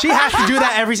 She has to do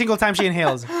that every single time she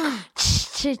inhales.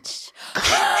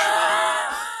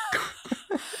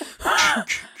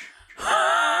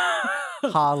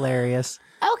 Hilarious.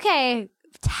 Okay.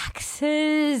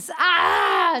 Texas.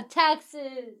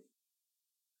 Texas.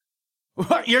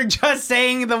 What? You're just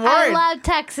saying the word. I love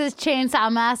Texas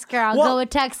Chainsaw Massacre. I'll go with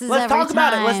Texas every time. Let's talk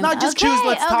about it. Let's not just choose.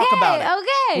 Let's talk about it.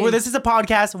 Okay. Well, this is a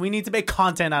podcast. We need to make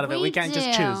content out of it. We can't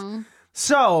just choose.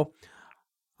 So,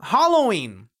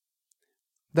 Halloween.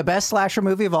 The best slasher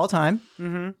movie of all time.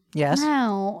 Mm-hmm. Yes.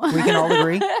 No. We can all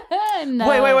agree. No.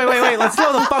 Wait. Let's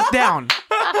slow the fuck down.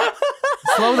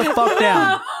 Slow the fuck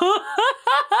down.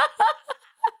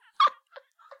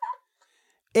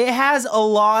 It has a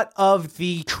lot of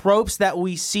the tropes that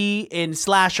we see in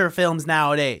slasher films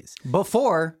nowadays.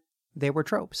 Before they were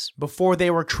tropes.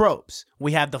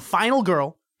 We have the final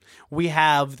girl. We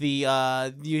have the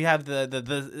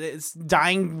it's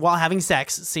dying while having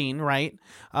sex scene, right?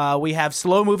 We have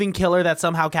slow moving killer that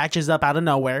somehow catches up out of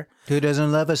nowhere. Who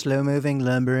doesn't love a slow moving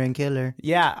lumbering killer?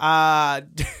 Yeah, I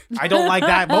don't like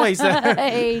that voice. I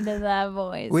hated that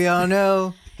voice. We all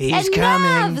know he's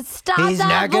coming. Stop he's that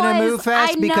not gonna voice. move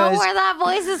fast I because know where that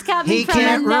voice is coming he from.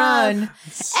 can't run.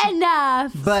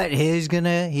 Enough. But he's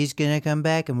gonna come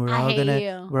back, and we're all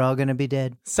gonna be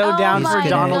dead. So down for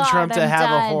Donald Trump to have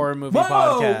a horror movie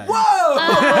podcast. Whoa!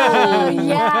 Oh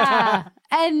yeah.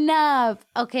 Enough.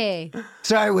 Okay.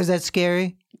 Sorry, was that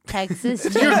scary? Texas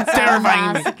You're Chainsaw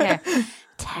terrifying me. Massacre.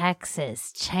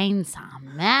 Texas Chainsaw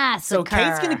Massacre. So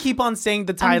Kate's gonna keep on saying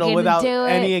the title without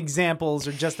any examples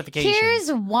or justification.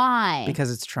 Here's why.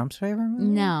 Because it's Trump's favorite movie?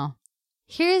 No.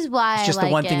 Here's why it's just I like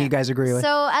the one thing you guys agree with.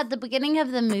 So at the beginning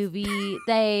of the movie,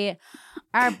 they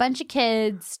are a bunch of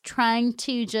kids trying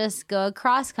to just go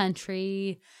across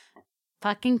country,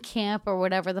 fucking camp or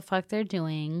whatever the fuck they're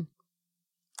doing.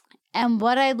 And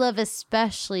what I love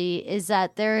especially is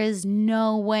that there is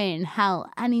no way in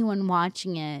hell anyone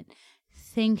watching it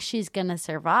thinks she's gonna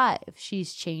survive.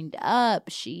 She's chained up.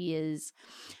 She is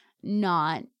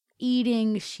not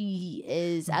eating. She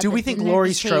is at Do we think dinner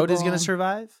Laurie Strode is table. gonna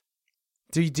survive?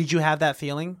 Did you have that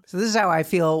feeling? So this is how I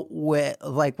feel with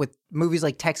movies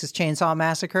like Texas Chainsaw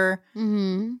Massacre.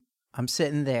 Mm-hmm. I'm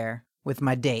sitting there with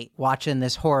my date watching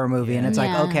this horror movie, and it's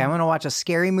like, okay, I'm gonna watch a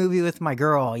scary movie with my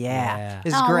girl. Yeah.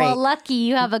 It's great. Well, lucky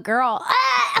you have a girl.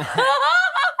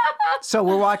 So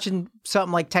we're watching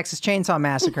something like Texas Chainsaw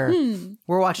Massacre.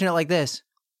 We're watching it like this.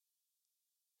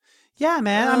 Yeah,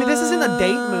 man. I mean, this isn't a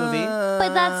date movie.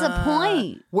 But that's the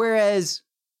point. Whereas,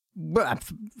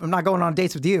 I'm not going on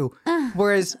dates with you.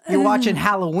 Whereas you're watching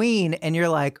Halloween and you're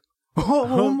like,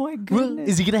 oh my goodness.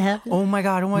 Is he going to happen? Oh my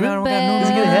God. No, is he going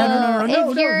to happen?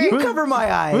 No. You If cover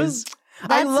my eyes.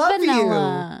 I love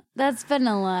vanilla. That's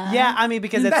vanilla. Yeah, I mean,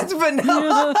 because That's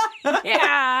vanilla.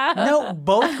 Yeah. No,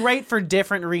 both great for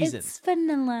different reasons. It's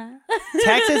vanilla.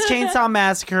 Texas Chainsaw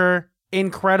Massacre,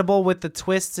 incredible with the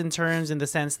twists and turns in the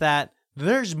sense that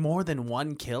there's more than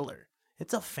one killer.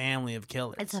 It's a family of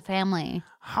killers. It's a family.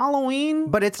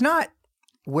 Halloween. But it's not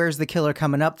where's the killer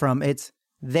coming up from. It's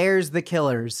there's the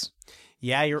killers.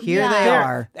 Yeah, Here they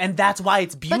are. And that's why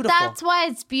it's beautiful. But that's why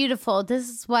it's beautiful. This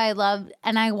is why I loved,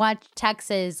 and I watched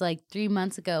Texas like 3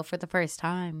 months ago for the first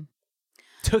time.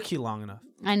 Took you long enough.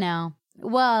 I know.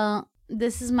 Well,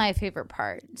 this is my favorite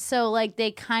part. So, like,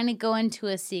 they kind of go into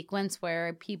a sequence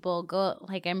where people go,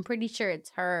 like, I'm pretty sure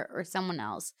it's her or someone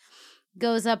else,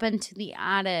 goes up into the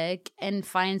attic and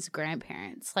finds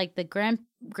grandparents, like the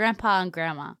grandpa and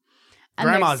grandma. And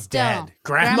Grandma's dead.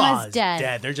 Grandma's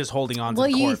dead. They're just holding on to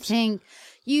the corpse.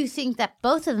 You think that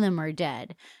both of them are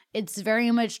dead. It's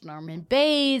very much Norman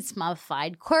Bates,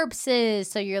 mummified corpses.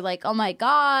 So you're like, oh my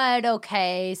God,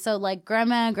 okay. So, like,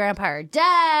 grandma and grandpa are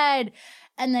dead.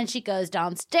 And then she goes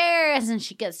downstairs and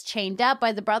she gets chained up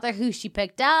by the brother who she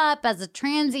picked up as a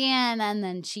transient. And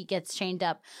then she gets chained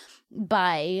up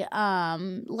by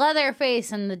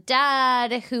Leatherface and the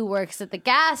dad who works at the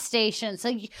gas station.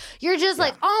 So you're just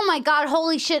like, oh my God,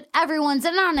 holy shit, everyone's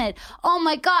in on it. Oh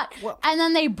my God. Well, and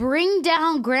then they bring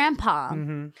down Grandpa.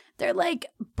 Mm-hmm. They're like,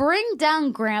 bring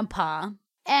down Grandpa.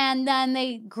 And then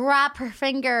they grab her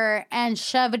finger and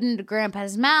shove it into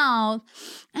Grandpa's mouth.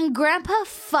 And Grandpa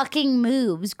fucking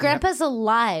moves. Grandpa's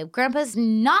alive. Grandpa's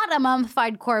not a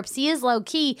mummified corpse. He is low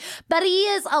key, but he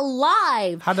is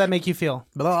alive. How'd that make you feel?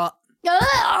 Blah.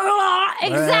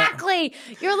 Exactly.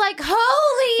 You're like,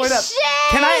 holy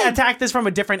shit. Can I attack this from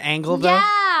a different angle, though?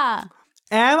 Yeah.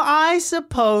 Am I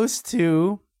supposed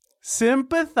to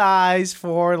sympathize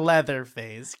for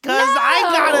Leatherface? Because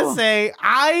I gotta say,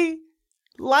 I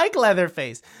like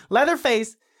Leatherface.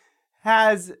 Leatherface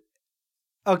has...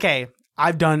 Okay,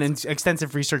 I've done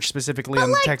extensive research specifically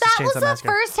on the Texas Chainsaw Massacre. That was the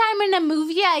first time in a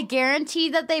movie I guarantee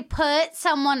that they put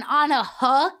someone on a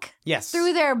hook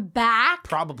through their back.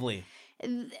 Probably.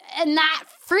 And that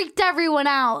freaked everyone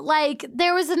out. Like,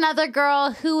 there was another girl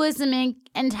who was the main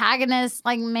antagonist,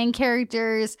 like main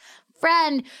character's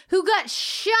friend, who got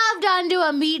shoved onto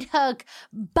a meat hook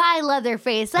by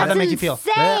Leatherface. That's How'd that make you feel?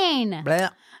 Insane. Blah.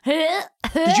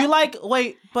 Did you like...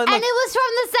 Wait, but look, and it was from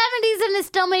the 70s and it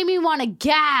still made me want to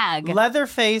gag.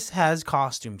 Leatherface has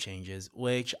costume changes,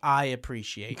 which I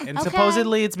appreciate. And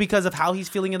supposedly it's because of how he's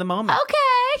feeling in the moment. Okay.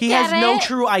 He has no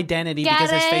true identity because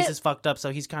his face is fucked up,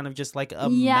 so he's kind of just like a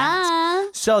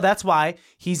mask. So that's why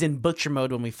he's in butcher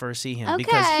mode when we first see him,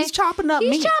 because he's chopping up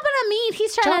meat. He's chopping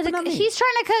up meat. He's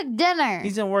trying to cook dinner.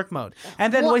 He's in work mode.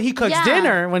 And then when he cooks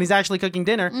dinner, when he's actually cooking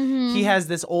dinner, he has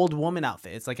this old woman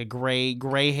outfit. It's like a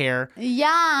gray hair.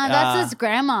 Yeah, that's his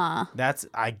grandma.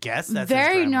 I guess that's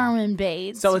very his grandma. Norman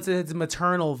Bates. So it's a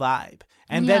maternal vibe.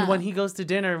 And then when he goes to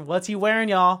dinner, what's he wearing,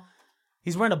 y'all?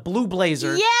 He's wearing a blue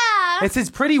blazer. Yeah. It's his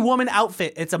Pretty Woman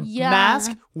outfit. It's a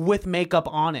mask with makeup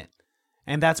on it.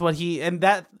 And that's what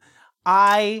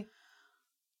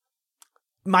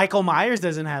Michael Myers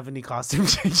doesn't have any costume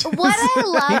changes. What I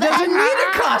love. He doesn't need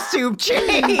a costume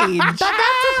change.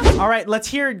 All right, let's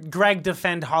hear Greg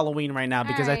defend Halloween right now,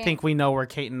 because I think we know where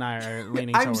Kate and I are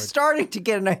leaning I'm towards. starting to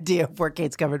get an idea of where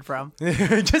Kate's coming from.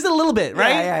 Just a little bit,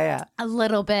 right? Yeah. A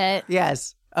little bit.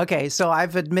 Yes. Okay, so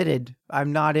I've admitted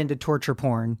I'm not into torture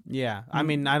porn. Yeah. I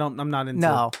mean, I'm not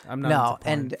into I'm not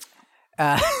into porn.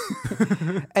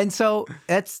 And and so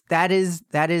that is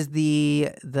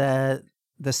the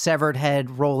severed head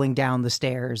rolling down the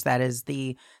stairs. That is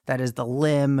the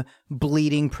limb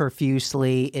bleeding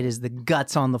profusely. It is the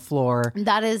guts on the floor.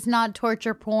 That is not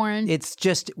torture porn. It's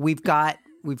just we've got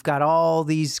all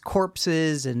these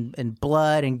corpses and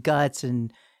blood and guts,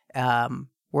 and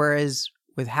whereas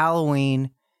with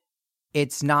Halloween,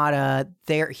 it's not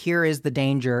here is the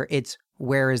danger. It's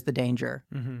where is the danger?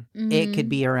 Mm-hmm. Mm-hmm. It could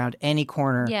be around any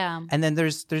corner. Yeah. And then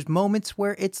there's moments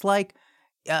where it's like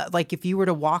if you were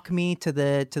to walk me to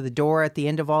the door at the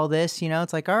end of all this,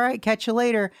 it's like, all right, catch you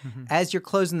later. Mm-hmm. As you're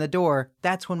closing the door,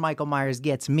 that's when Michael Myers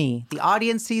gets me. The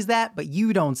audience sees that, but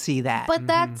you don't see that. But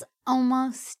that's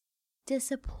almost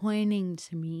disappointing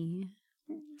to me.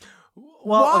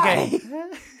 Well, why? Okay.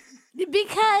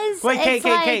 Because wait,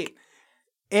 Kate.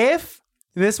 If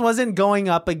this wasn't going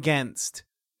up against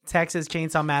Texas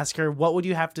Chainsaw Massacre, what would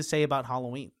you have to say about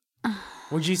Halloween?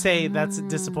 Would you say that's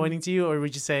disappointing to you, or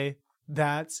would you say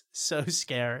that's so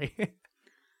scary?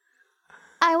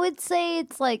 I would say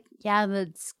it's like, yeah,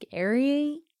 that's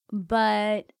scary,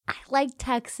 but I like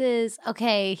Texas.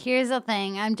 Okay, here's the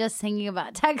thing. I'm just thinking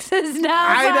about Texas now.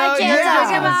 I know. I can't talk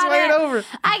about it. Over.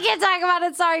 I can't talk about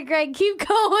it. Sorry, Greg. Keep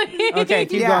going. Okay,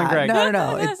 keep going, Greg.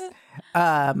 No. It's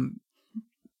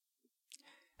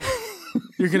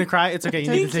You're gonna cry. It's okay. You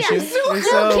need the tissue. You're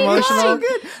so emotional.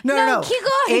 Good. No. Keep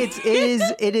going.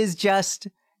 It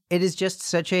is just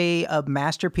such a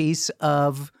masterpiece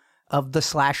of the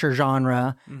slasher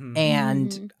genre,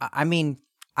 and I mean,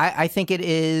 I think it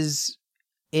is.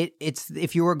 It's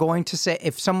if you were going to say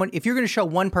if you're going to show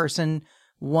one person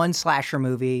one slasher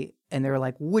movie and they're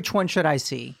like, which one should I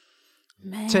see?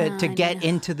 to get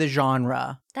into the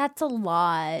genre. That's a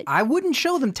lot. I wouldn't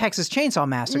show them Texas Chainsaw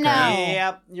Massacre. No.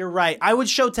 Yep, you're right. I would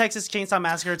show Texas Chainsaw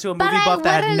Massacre to a movie I buff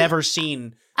that had wouldn't- never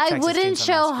seen I Texas wouldn't Chainsaw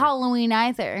show Massacre. Halloween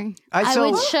either. I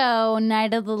so- would show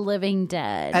Night of the Living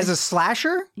Dead. As a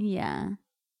slasher? yeah.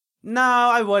 No,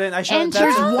 I wouldn't. I show And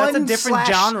that's, there's that's a different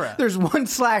genre. There's one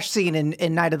slash scene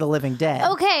in Night of the Living Dead.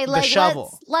 Okay, like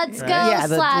shovel, let's right? go Yeah,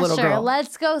 the little slasher. girl.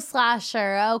 Let's go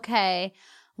slasher. Okay.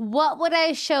 What would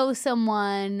I show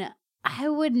someone? I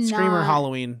would not. Scream or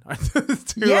Halloween are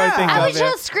the two Yeah. I think I of. would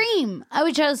show Scream. I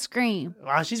would show Scream.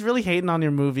 Wow, she's really hating on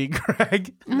your movie,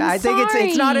 Greg. I think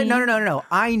it's not a sorry. no.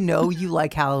 I know you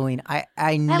like Halloween.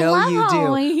 I know love you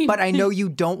Halloween. do. But I know you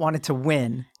don't want it to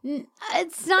win.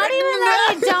 It's not even that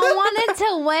I don't want it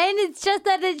to win. It's just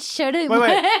that it shouldn't Wait. win.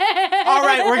 All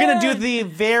right, we're gonna do the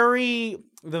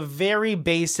very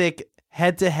basic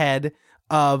head-to-head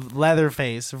of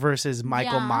Leatherface versus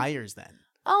Michael Yeah. Myers. Then,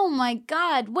 Oh my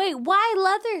God! Wait, why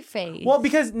Leatherface? well,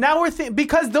 because now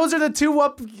because those are the two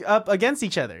up against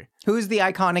each other, Who's the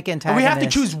iconic antagonist? and we have to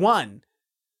choose one.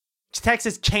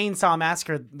 Texas Chainsaw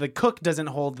Massacre. The cook doesn't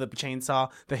hold the chainsaw.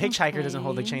 The hitchhiker doesn't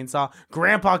hold the Okay. chainsaw.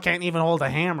 Grandpa can't even hold a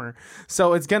hammer.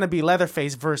 So it's gonna be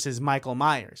Leatherface versus Michael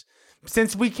Myers.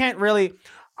 Since we can't really,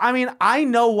 I mean, I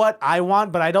know what I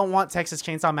want, but I don't want Texas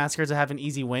Chainsaw Massacre to have an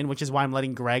easy win, which is why I'm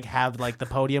letting Greg have like the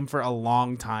podium for a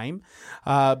long time,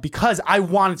 because I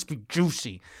want it to be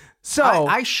juicy. So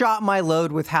I shot my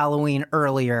load with Halloween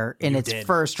earlier in its did.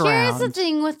 first Here's the round.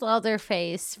 thing with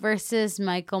Leatherface versus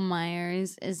Michael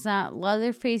Myers is that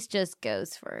Leatherface just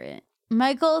goes for it.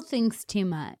 Michael thinks too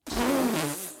much.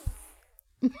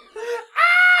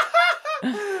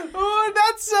 oh,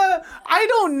 that's I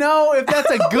don't know if that's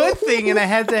a good thing in a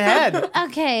head-to-head.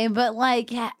 Okay, but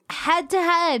like head to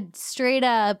head, straight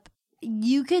up,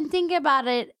 you can think about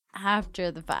it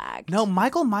after the fact. No,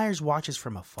 Michael Myers watches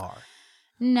from afar.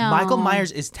 No. Michael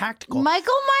Myers is tactical.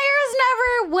 Michael Myers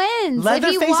never wins.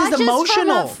 Leatherface if he is watches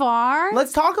emotional. From afar,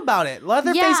 Let's talk about it.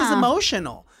 Leatherface is Yeah.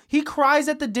 emotional. He cries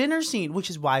at the dinner scene, which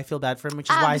is why I feel bad for him, which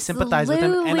is why I sympathize with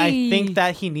him. And I Absolutely. think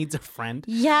that he needs a friend.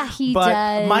 yeah, he But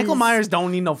does. Michael Myers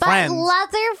don't need no But friends.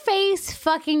 Leatherface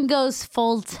fucking goes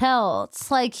full tilt.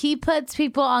 Like, he puts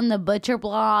people on the butcher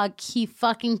block. He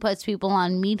fucking puts people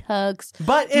on meat hooks.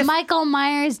 But if Michael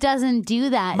Myers doesn't do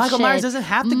that Michael shit. Myers doesn't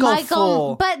have to go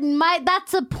full. But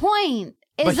that's the point.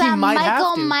 Is But he that might have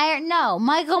Michael to. Myers... No,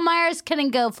 Michael Myers couldn't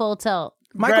go full tilt.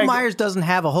 Michael Greg- Myers doesn't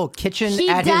have a whole kitchen He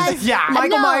at does. his. Yeah.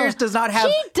 Michael No, Myers does not have.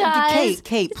 he does.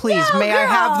 Kate, please, No, may I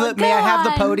have girl, the go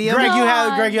on. podium? Greg, you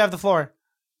God. have the floor.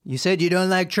 You said you don't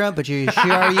like Trump, but you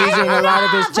sure are using a lot of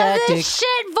his Enough of this tactics.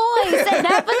 shit voice.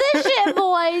 Enough of this shit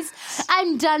voice.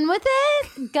 I'm done with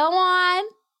it. Go on.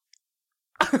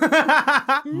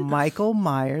 Michael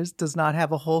Myers does not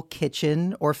have a whole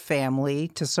kitchen or family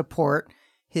to support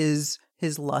his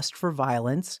lust for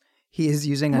violence. He is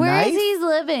using a Where knife. is he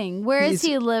living? Where is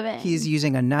he living? He's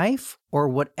using a knife or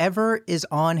whatever is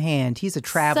on hand. He's a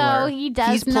traveler. So he does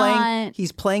he's playing, not-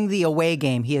 He's playing the away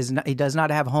game. He does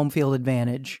not have home field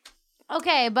advantage.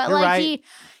 Okay, but You're like right.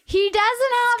 he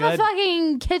doesn't have good. a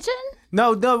fucking kitchen?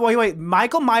 No, wait.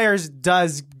 Michael Myers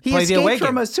does He play the away escaped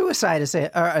from game. an asylum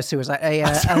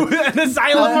An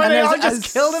asylum where they all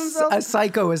just killed themselves. A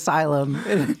psycho asylum.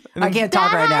 I can't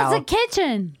talk right That has now. a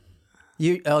kitchen.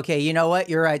 You know what?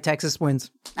 You're right. Texas wins.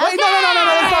 Wait, no.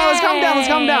 Let's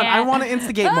calm down. I want to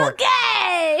instigate more.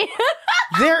 Okay.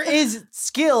 There is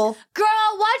skill. Girl,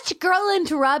 watch Girl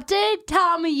Interrupted.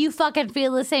 Tell me you fucking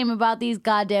feel the same about these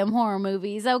goddamn horror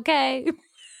movies, okay?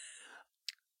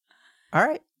 All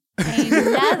right. Ain't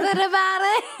nothing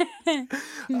about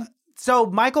it. So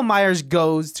Michael Myers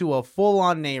goes to a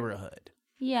full-on neighborhood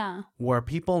Yeah. where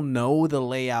people know the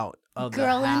layout of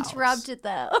Girl the house. Interrupted,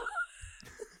 though.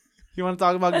 You want to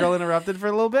talk about Girl Interrupted for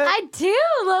a little bit? I do,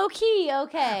 low key.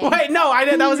 Okay. Wait, no, I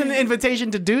didn't. That was an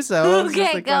invitation to do so. It was just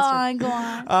Okay, a go question.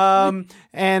 on.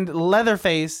 And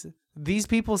Leatherface, these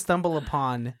people stumble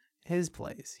upon his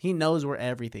place. He knows where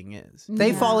everything is.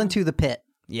 They fall into the pit.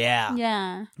 Yeah.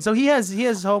 Yeah. So he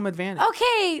has home advantage.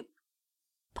 Okay.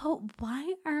 But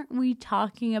why aren't we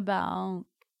talking about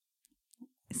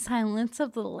Silence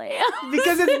of the Lambs?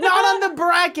 Because it's not on the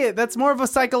bracket. That's more of a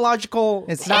psychological.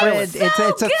 It's not. It's It's so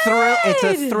a thrill. It's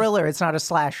a good. thriller. It's not a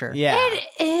slasher. Yeah. It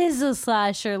is a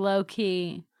slasher, low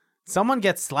key. Someone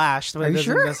gets slashed, but Are it you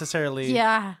doesn't sure? necessarily.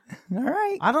 Yeah. All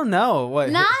right. I don't know what.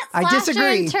 Not I slasher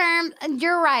disagree. in terms.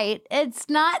 You're right. It's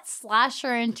not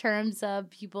slasher in terms of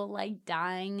people like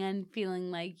dying and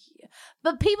feeling like,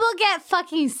 but people get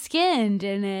fucking skinned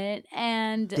in it,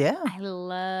 and Yeah. I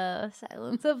love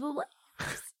Silence of the Lambs.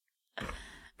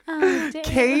 Oh, damn.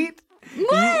 Kate,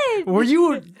 What? were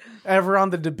you ever on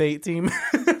the debate team?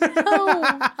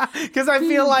 No. Because I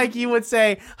feel like you would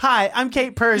say, "Hi, I'm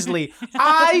Kate Pursley.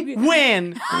 I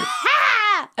win."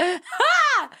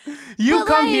 You But,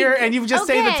 come like, here and you just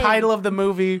say the okay. title of the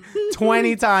movie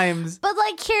 20 times. But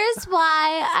like, here's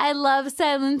why I love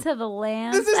Silence of the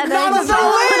Lambs. This is and not I on the list.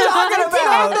 talking It's on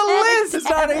about. the list. It's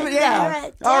not even. Yeah.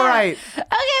 All right. Okay,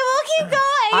 we'll keep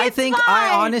going. I It's think fine.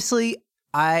 I honestly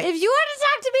If you want to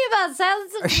talk to me about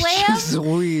Silence of the Lambs,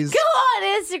 Louise. go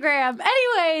on Instagram.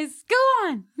 Anyways, go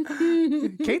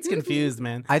on. Kate's confused,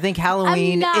 man. I think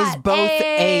Halloween I'm is not both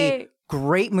a- a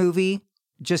great movie,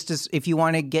 just as if you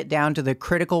want to get down to the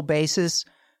critical basis,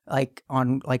 like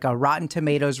on like a Rotten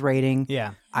Tomatoes rating.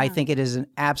 Yeah. I think it is an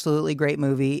absolutely great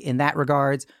movie in that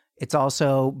regards. It's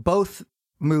also both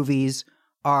movies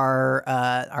are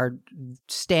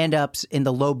stand-ups in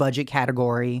the low budget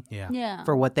category Yeah. Yeah.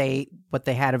 for what they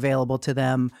had available to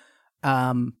them.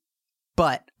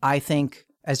 But I think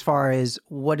as far as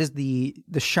what is the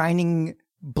shining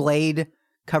blade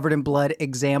covered in blood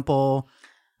example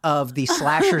of the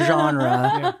slasher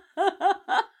genre,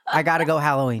 I gotta go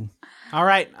Halloween. All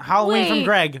right. Halloween from Wait.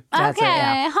 Greg. That's it, Okay,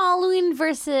 yeah. Halloween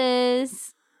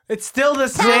versus It's still the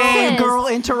Texas. same. Girl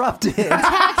interrupted.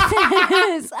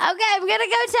 Texas. Okay, I'm gonna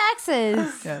go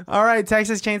Texas. All right.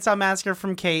 Texas Chainsaw Massacre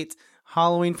from Kate.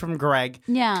 Halloween from Greg.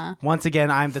 Yeah. Once again,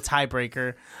 I'm the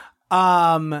tiebreaker.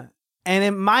 And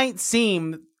it might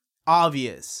seem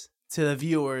obvious to the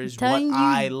viewers Don't what you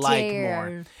I like dare.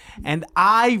 more. And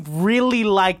I really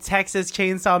like Texas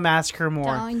Chainsaw Massacre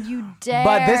more. Don't you dare.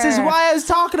 But this is why I was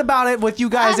talking about it with you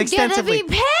guys I'm extensively. gonna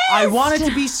be pissed. I wanted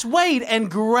to be swayed, and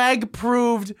Greg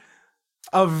proved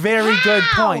a very good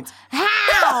point. How?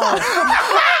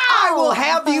 I will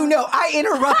have you know, I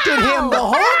interrupted him the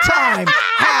whole time.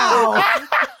 How?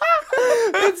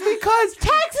 It's because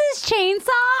Texas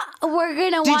Chainsaw. We're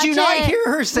gonna Did watch you not it. hear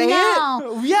her say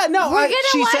No. yeah, no, We're gonna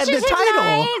she watch said it the title.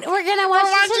 tonight. We're gonna watch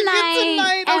it watching it tonight,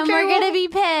 tonight. and Okay, we're well- gonna be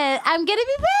pissed. I'm gonna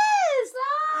be pissed.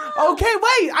 No. okay,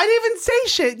 wait, I didn't even say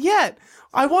shit yet.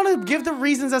 I want to give the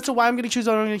reasons as to why I'm going to choose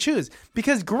what I'm going to choose.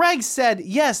 Because Greg said,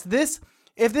 yes,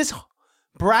 if this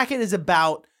bracket is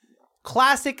about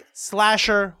classic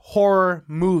slasher horror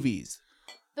movies,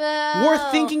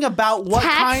 we're thinking about what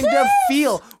kind of Texas?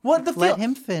 feel. What the feel. Let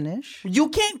him finish. You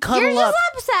can't cuddle You're up.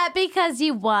 just upset because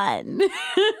you won.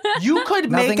 You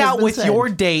could Nothing make has out been with said. your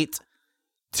date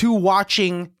to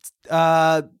watching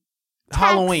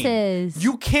Halloween. Texas.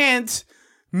 You can't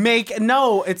make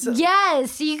it's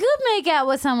Yes, you could make out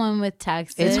with someone with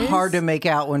Texas. It's hard to make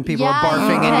out when people Yeah, are barfing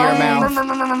you into your can. mouth.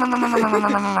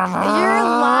 You're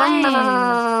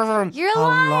lying. You're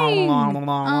lying.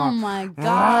 Oh my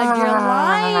God, you're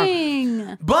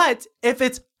lying. But if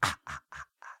it's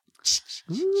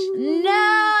No.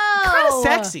 kind of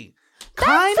sexy.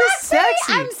 Kind of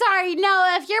sexy. I'm sorry.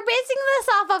 No, if you're basing this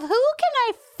off of who can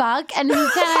I fuck and who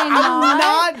can I not? I'm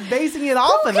not basing it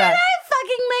off Who of can that. I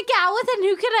fucking make out with and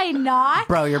who can I not?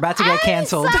 Bro, you're about to get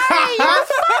canceled. I'm sorry, you're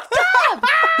fucked up.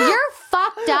 You're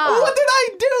fucked up. What did I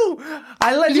do?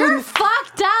 I let You're you.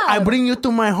 fucked up. I bring you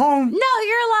to my home. No,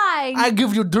 you're lying. I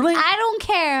give you drink. I don't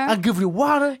care. I give you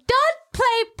water. Don't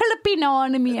play Filipino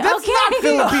on me, That's okay? not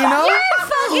Filipino. You're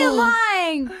fucking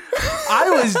lying. I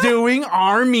was doing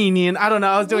Armenian. I don't know.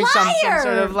 I was doing some Liar.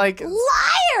 sort of like.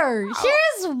 Liar.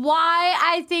 Here's why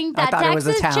I think I that thought it was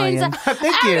Texas Italian. Chainsaw.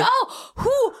 Thank you.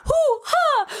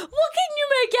 What can you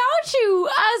make out to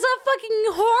as a fucking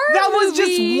horror That was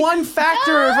movie? just one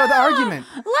factor for the Ah, argument.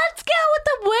 Let's go with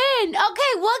the win.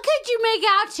 Okay, what could you make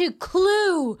out to?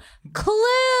 Clue,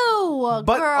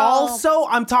 But girl. also,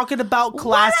 I'm talking about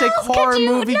classic else could horror you-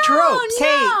 movie No, tropes.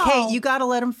 no. Kate, you gotta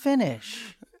let him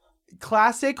finish.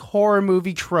 Classic horror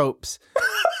movie tropes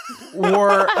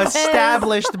were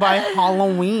established by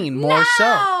Halloween more so.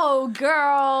 No,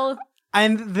 girl.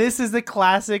 And this is the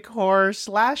classic horror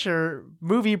slasher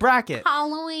movie bracket.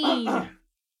 Halloween.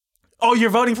 Oh, you're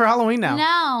voting for Halloween now.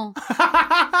 No.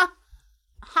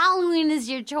 Halloween is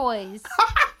your choice.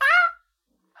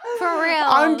 For real.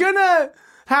 I'm gonna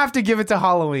have to give it to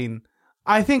Halloween.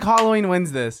 I think Halloween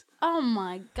wins this. Oh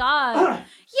my God. You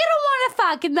don't want to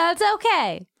fuck and that's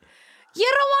okay.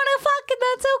 You don't want to fuck and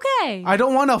that's okay. I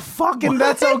don't want to fucking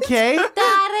that's okay.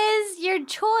 That is your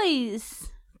choice.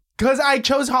 Because I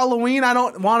chose Halloween, I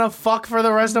don't want to fuck for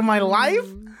the rest of my life?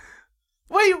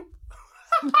 Wait.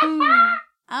 I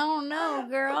don't know,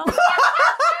 girl.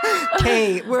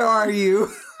 Kate, where are you?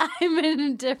 I'm in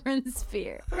a different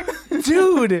sphere.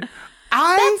 Dude,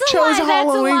 I That's a chose lie, that's a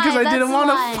Halloween because lie, I didn't that's a want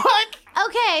lie. to fuck.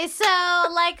 Okay,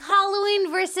 so like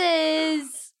Halloween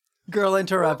versus Girl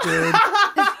interrupted.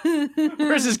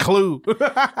 Versus Clue.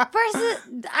 Versus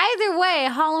either way,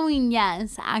 Halloween,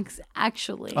 yes,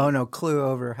 actually. Oh no, Clue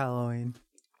over Halloween.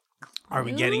 Are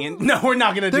we getting in? No, we're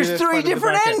not gonna do There's this. 3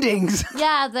 different endings.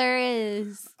 Yeah, there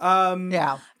is.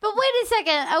 Yeah. But wait a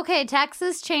second. Okay,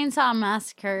 Texas Chainsaw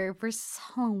Massacre versus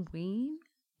Halloween.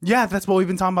 Yeah, that's what we've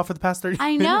been talking about for the past 30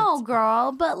 I minutes. know,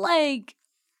 girl, but like,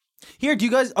 Here, do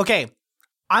you guys... Okay,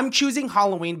 I'm choosing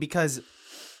Halloween because...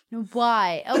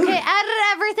 why? Okay, edit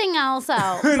everything else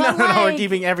out. no, But no, we're like,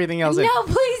 keeping everything else in. No,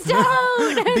 please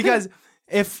don't. Because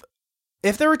if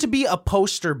there were to be a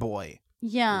poster boy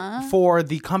yeah, for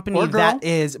the company Or girl. that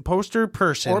is... Poster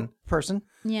person... Or person.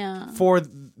 yeah. for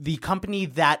the company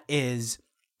that is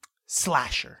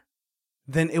slasher,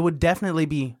 then it would definitely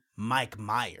be Mike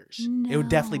Myers. It would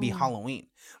definitely be No. Halloween.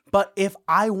 But if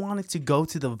I wanted to go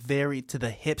to the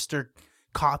hipster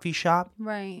coffee shop,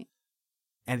 Right.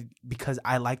 and because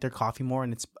I like their coffee more,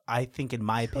 and it's, I think in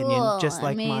my opinion, Cool, just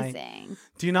like amazing.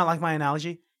 do you not like my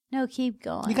analogy? No, keep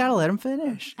going. You gotta let him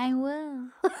finish. I will.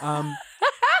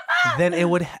 Then it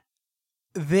would,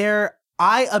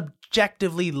 I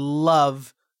objectively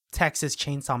love Texas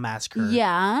Chainsaw Massacre.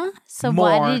 Yeah. So more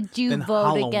why did you than vote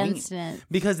Halloween. against it?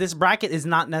 Because this bracket is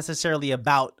not necessarily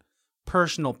about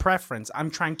personal preference. I'm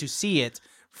trying to see it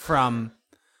from,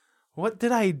 what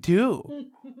did I do?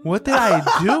 What did I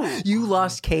do? You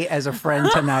lost Kate as a friend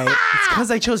tonight. It's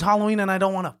because I chose Halloween and I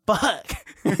don't want to fuck.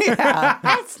 Yeah.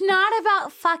 It's not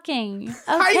about fucking. Okay.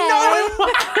 I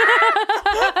know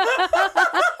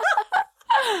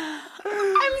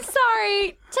I'm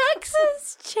sorry.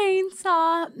 Texas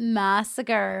Chainsaw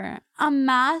Massacre, a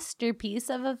masterpiece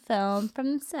of a film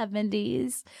from the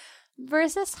 70s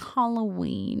versus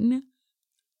Halloween.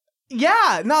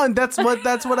 Yeah, no, that's what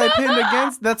I pinned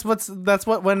against. That's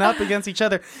what went up against each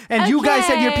other. And you guys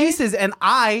said your Okay. pieces, and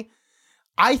I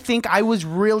think I was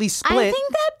really split. I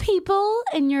think that people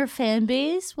in your fan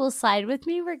base will side with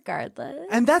me regardless.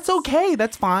 And that's okay.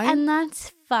 That's fine. And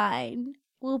that's fine.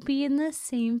 We'll be in the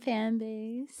same fan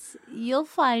base. You'll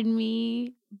find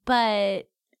me, but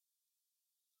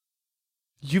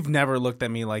You've never looked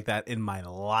at me like that in my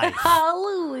life.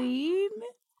 Halloween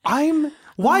Why am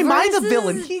I the versus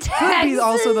villain? He could be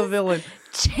also the Texas villain.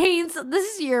 Chainsaw.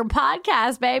 This is your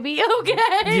podcast, baby.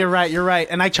 Okay. You're right.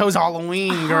 And I chose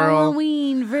Halloween, girl.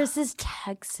 Halloween versus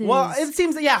Texas. Well, it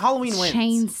seems that, Halloween wins.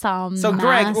 Chainsaw So,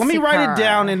 Greg, let me write it Massacre.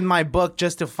 down in my book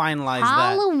just to finalize that.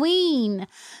 Halloween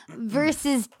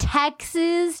versus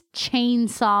Texas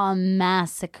Chainsaw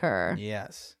Massacre.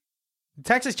 Yes.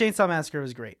 Texas Chainsaw Massacre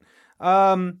was great.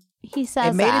 He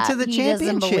says It made it that. to the He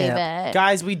doesn't believe championship. it.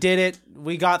 Guys, we did it.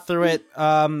 We got through it.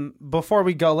 Before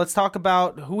we go, let's talk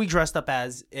about who we dressed up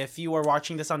as. If you are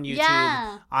watching this on YouTube,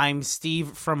 Yeah. I'm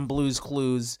Steve from Blue's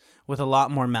Clues with a lot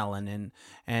more melanin.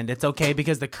 And it's okay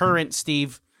because the current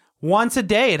Steve, once a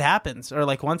day it happens, or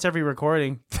like once every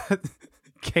recording.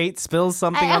 Kate spills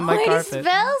something I on my always carpet.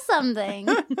 spill something.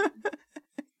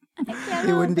 I can't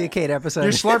It wouldn't be a help Kate episode.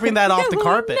 You're slurping that off the it.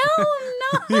 carpet. No, I'm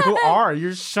not. You are.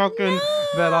 You're shucking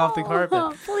that off the carpet.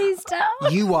 No, please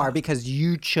don't. You are because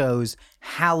you chose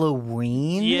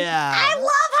Halloween. Yeah. I love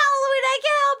Halloween. I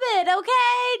can't help it.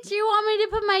 Okay. Do you want me to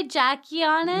put my Jackie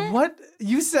on it? What?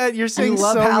 You said you're saying You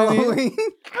love so many. Halloween.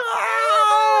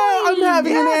 Ah, I'm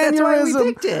having an Yeah, that's why we aneurysm.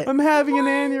 picked it. I'm having an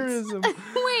aneurysm.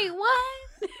 Wait, what?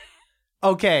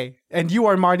 Okay, and you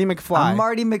are Marty McFly. I'm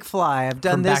Marty McFly. I've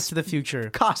done from Back this to the Future.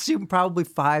 costume probably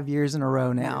 5 years in a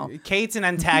row now. Kate's an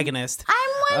antagonist.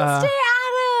 I'm Wednesday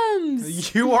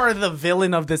Addams. You are the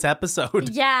villain of this episode.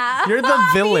 Yeah. You're the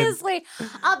villain. Obviously.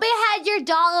 I'll behead your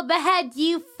doll. I'll behead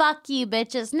you. Fuck you,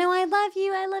 bitches. No, I love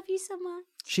you. I love you so much.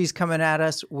 She's coming at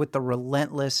us with the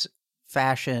relentless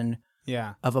fashion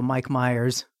Yeah. of a Mike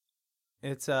Myers.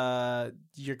 It's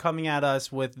you're coming at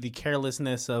us with the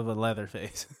carelessness of a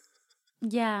Leatherface.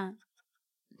 Yeah.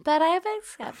 But I've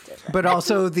accepted it. But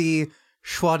also the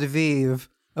joie de vivre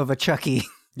of a Chucky.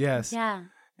 Yes. Yeah.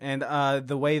 And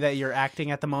the way that you're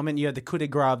acting at the moment, you have the coup de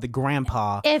grace of the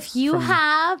grandpa. If you From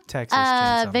have Texas Chainsaw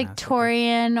a Massacre.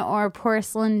 Victorian or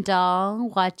porcelain doll,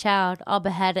 watch out. I'll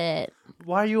behead it.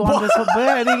 Why are you on this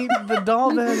beheading, the doll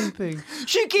beheading thing?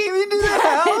 She came into the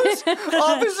house,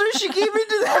 officer. She came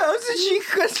into the house and she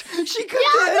cut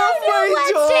the head off my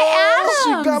Wednesday doll. Addams.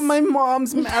 She got my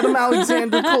mom's Madame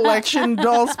Alexander collection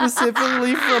doll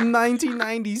specifically from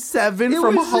 1997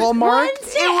 from Hallmark.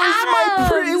 Wednesday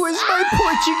It was my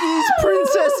Portuguese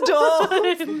princess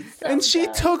doll. And she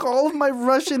took all of my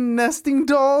Russian nesting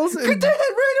dolls Cut and the head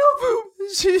right off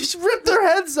him. she ripped their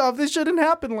heads off. This shouldn't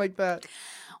happen like that.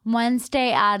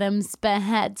 Wednesday Addams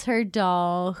beheads her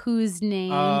doll, who's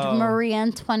named Marie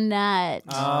Antoinette,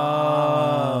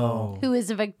 who is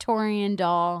a Victorian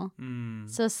doll.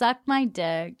 So suck my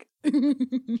dick.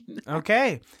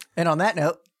 Okay. And on that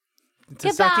note,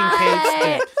 It's sucking Kate's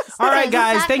dick. All right,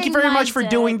 guys. Thank you very much for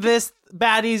doing this.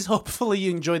 Baddies, hopefully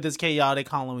you enjoyed this chaotic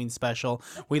Halloween special.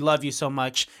 We love you so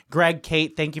much. Greg,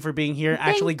 Kate, thank you for being here.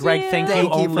 Actually, Greg, thank you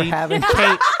only. for having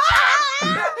Kate.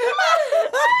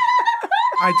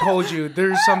 I told you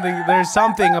there's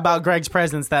something about Greg's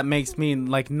presence that makes me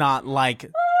not like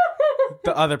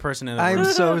the other person in the room. I'm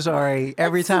so sorry.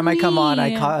 Every time I come on,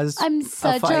 I cause I'm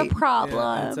such a problem.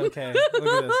 Yeah, it's okay.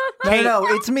 Look at this. Kate, No,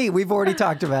 it's me. We've already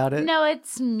talked about it. No,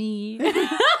 it's me.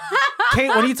 Kate,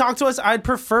 when you talk to us, I'd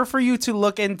prefer for you to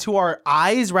look into our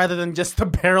eyes rather than just the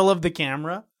barrel of the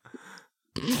camera.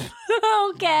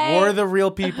 Okay. We're the real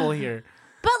people here.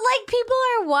 But people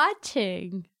are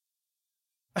watching.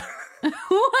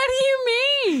 What do you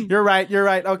mean? You're right.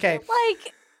 Okay.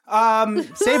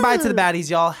 Say bye to the baddies,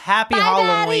 y'all. Happy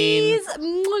Halloween.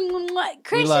 Baddies.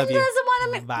 Christian love you. doesn't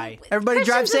want to. Bye. Everybody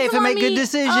drive safe and make good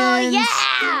decisions. Oh,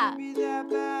 yeah. Be that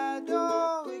bad,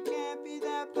 oh, it can't be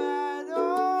that bad,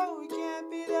 oh, it can't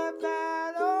be that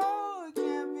bad, oh, it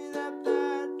can't be that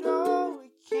bad, oh,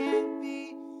 it can't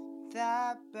be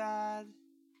that bad.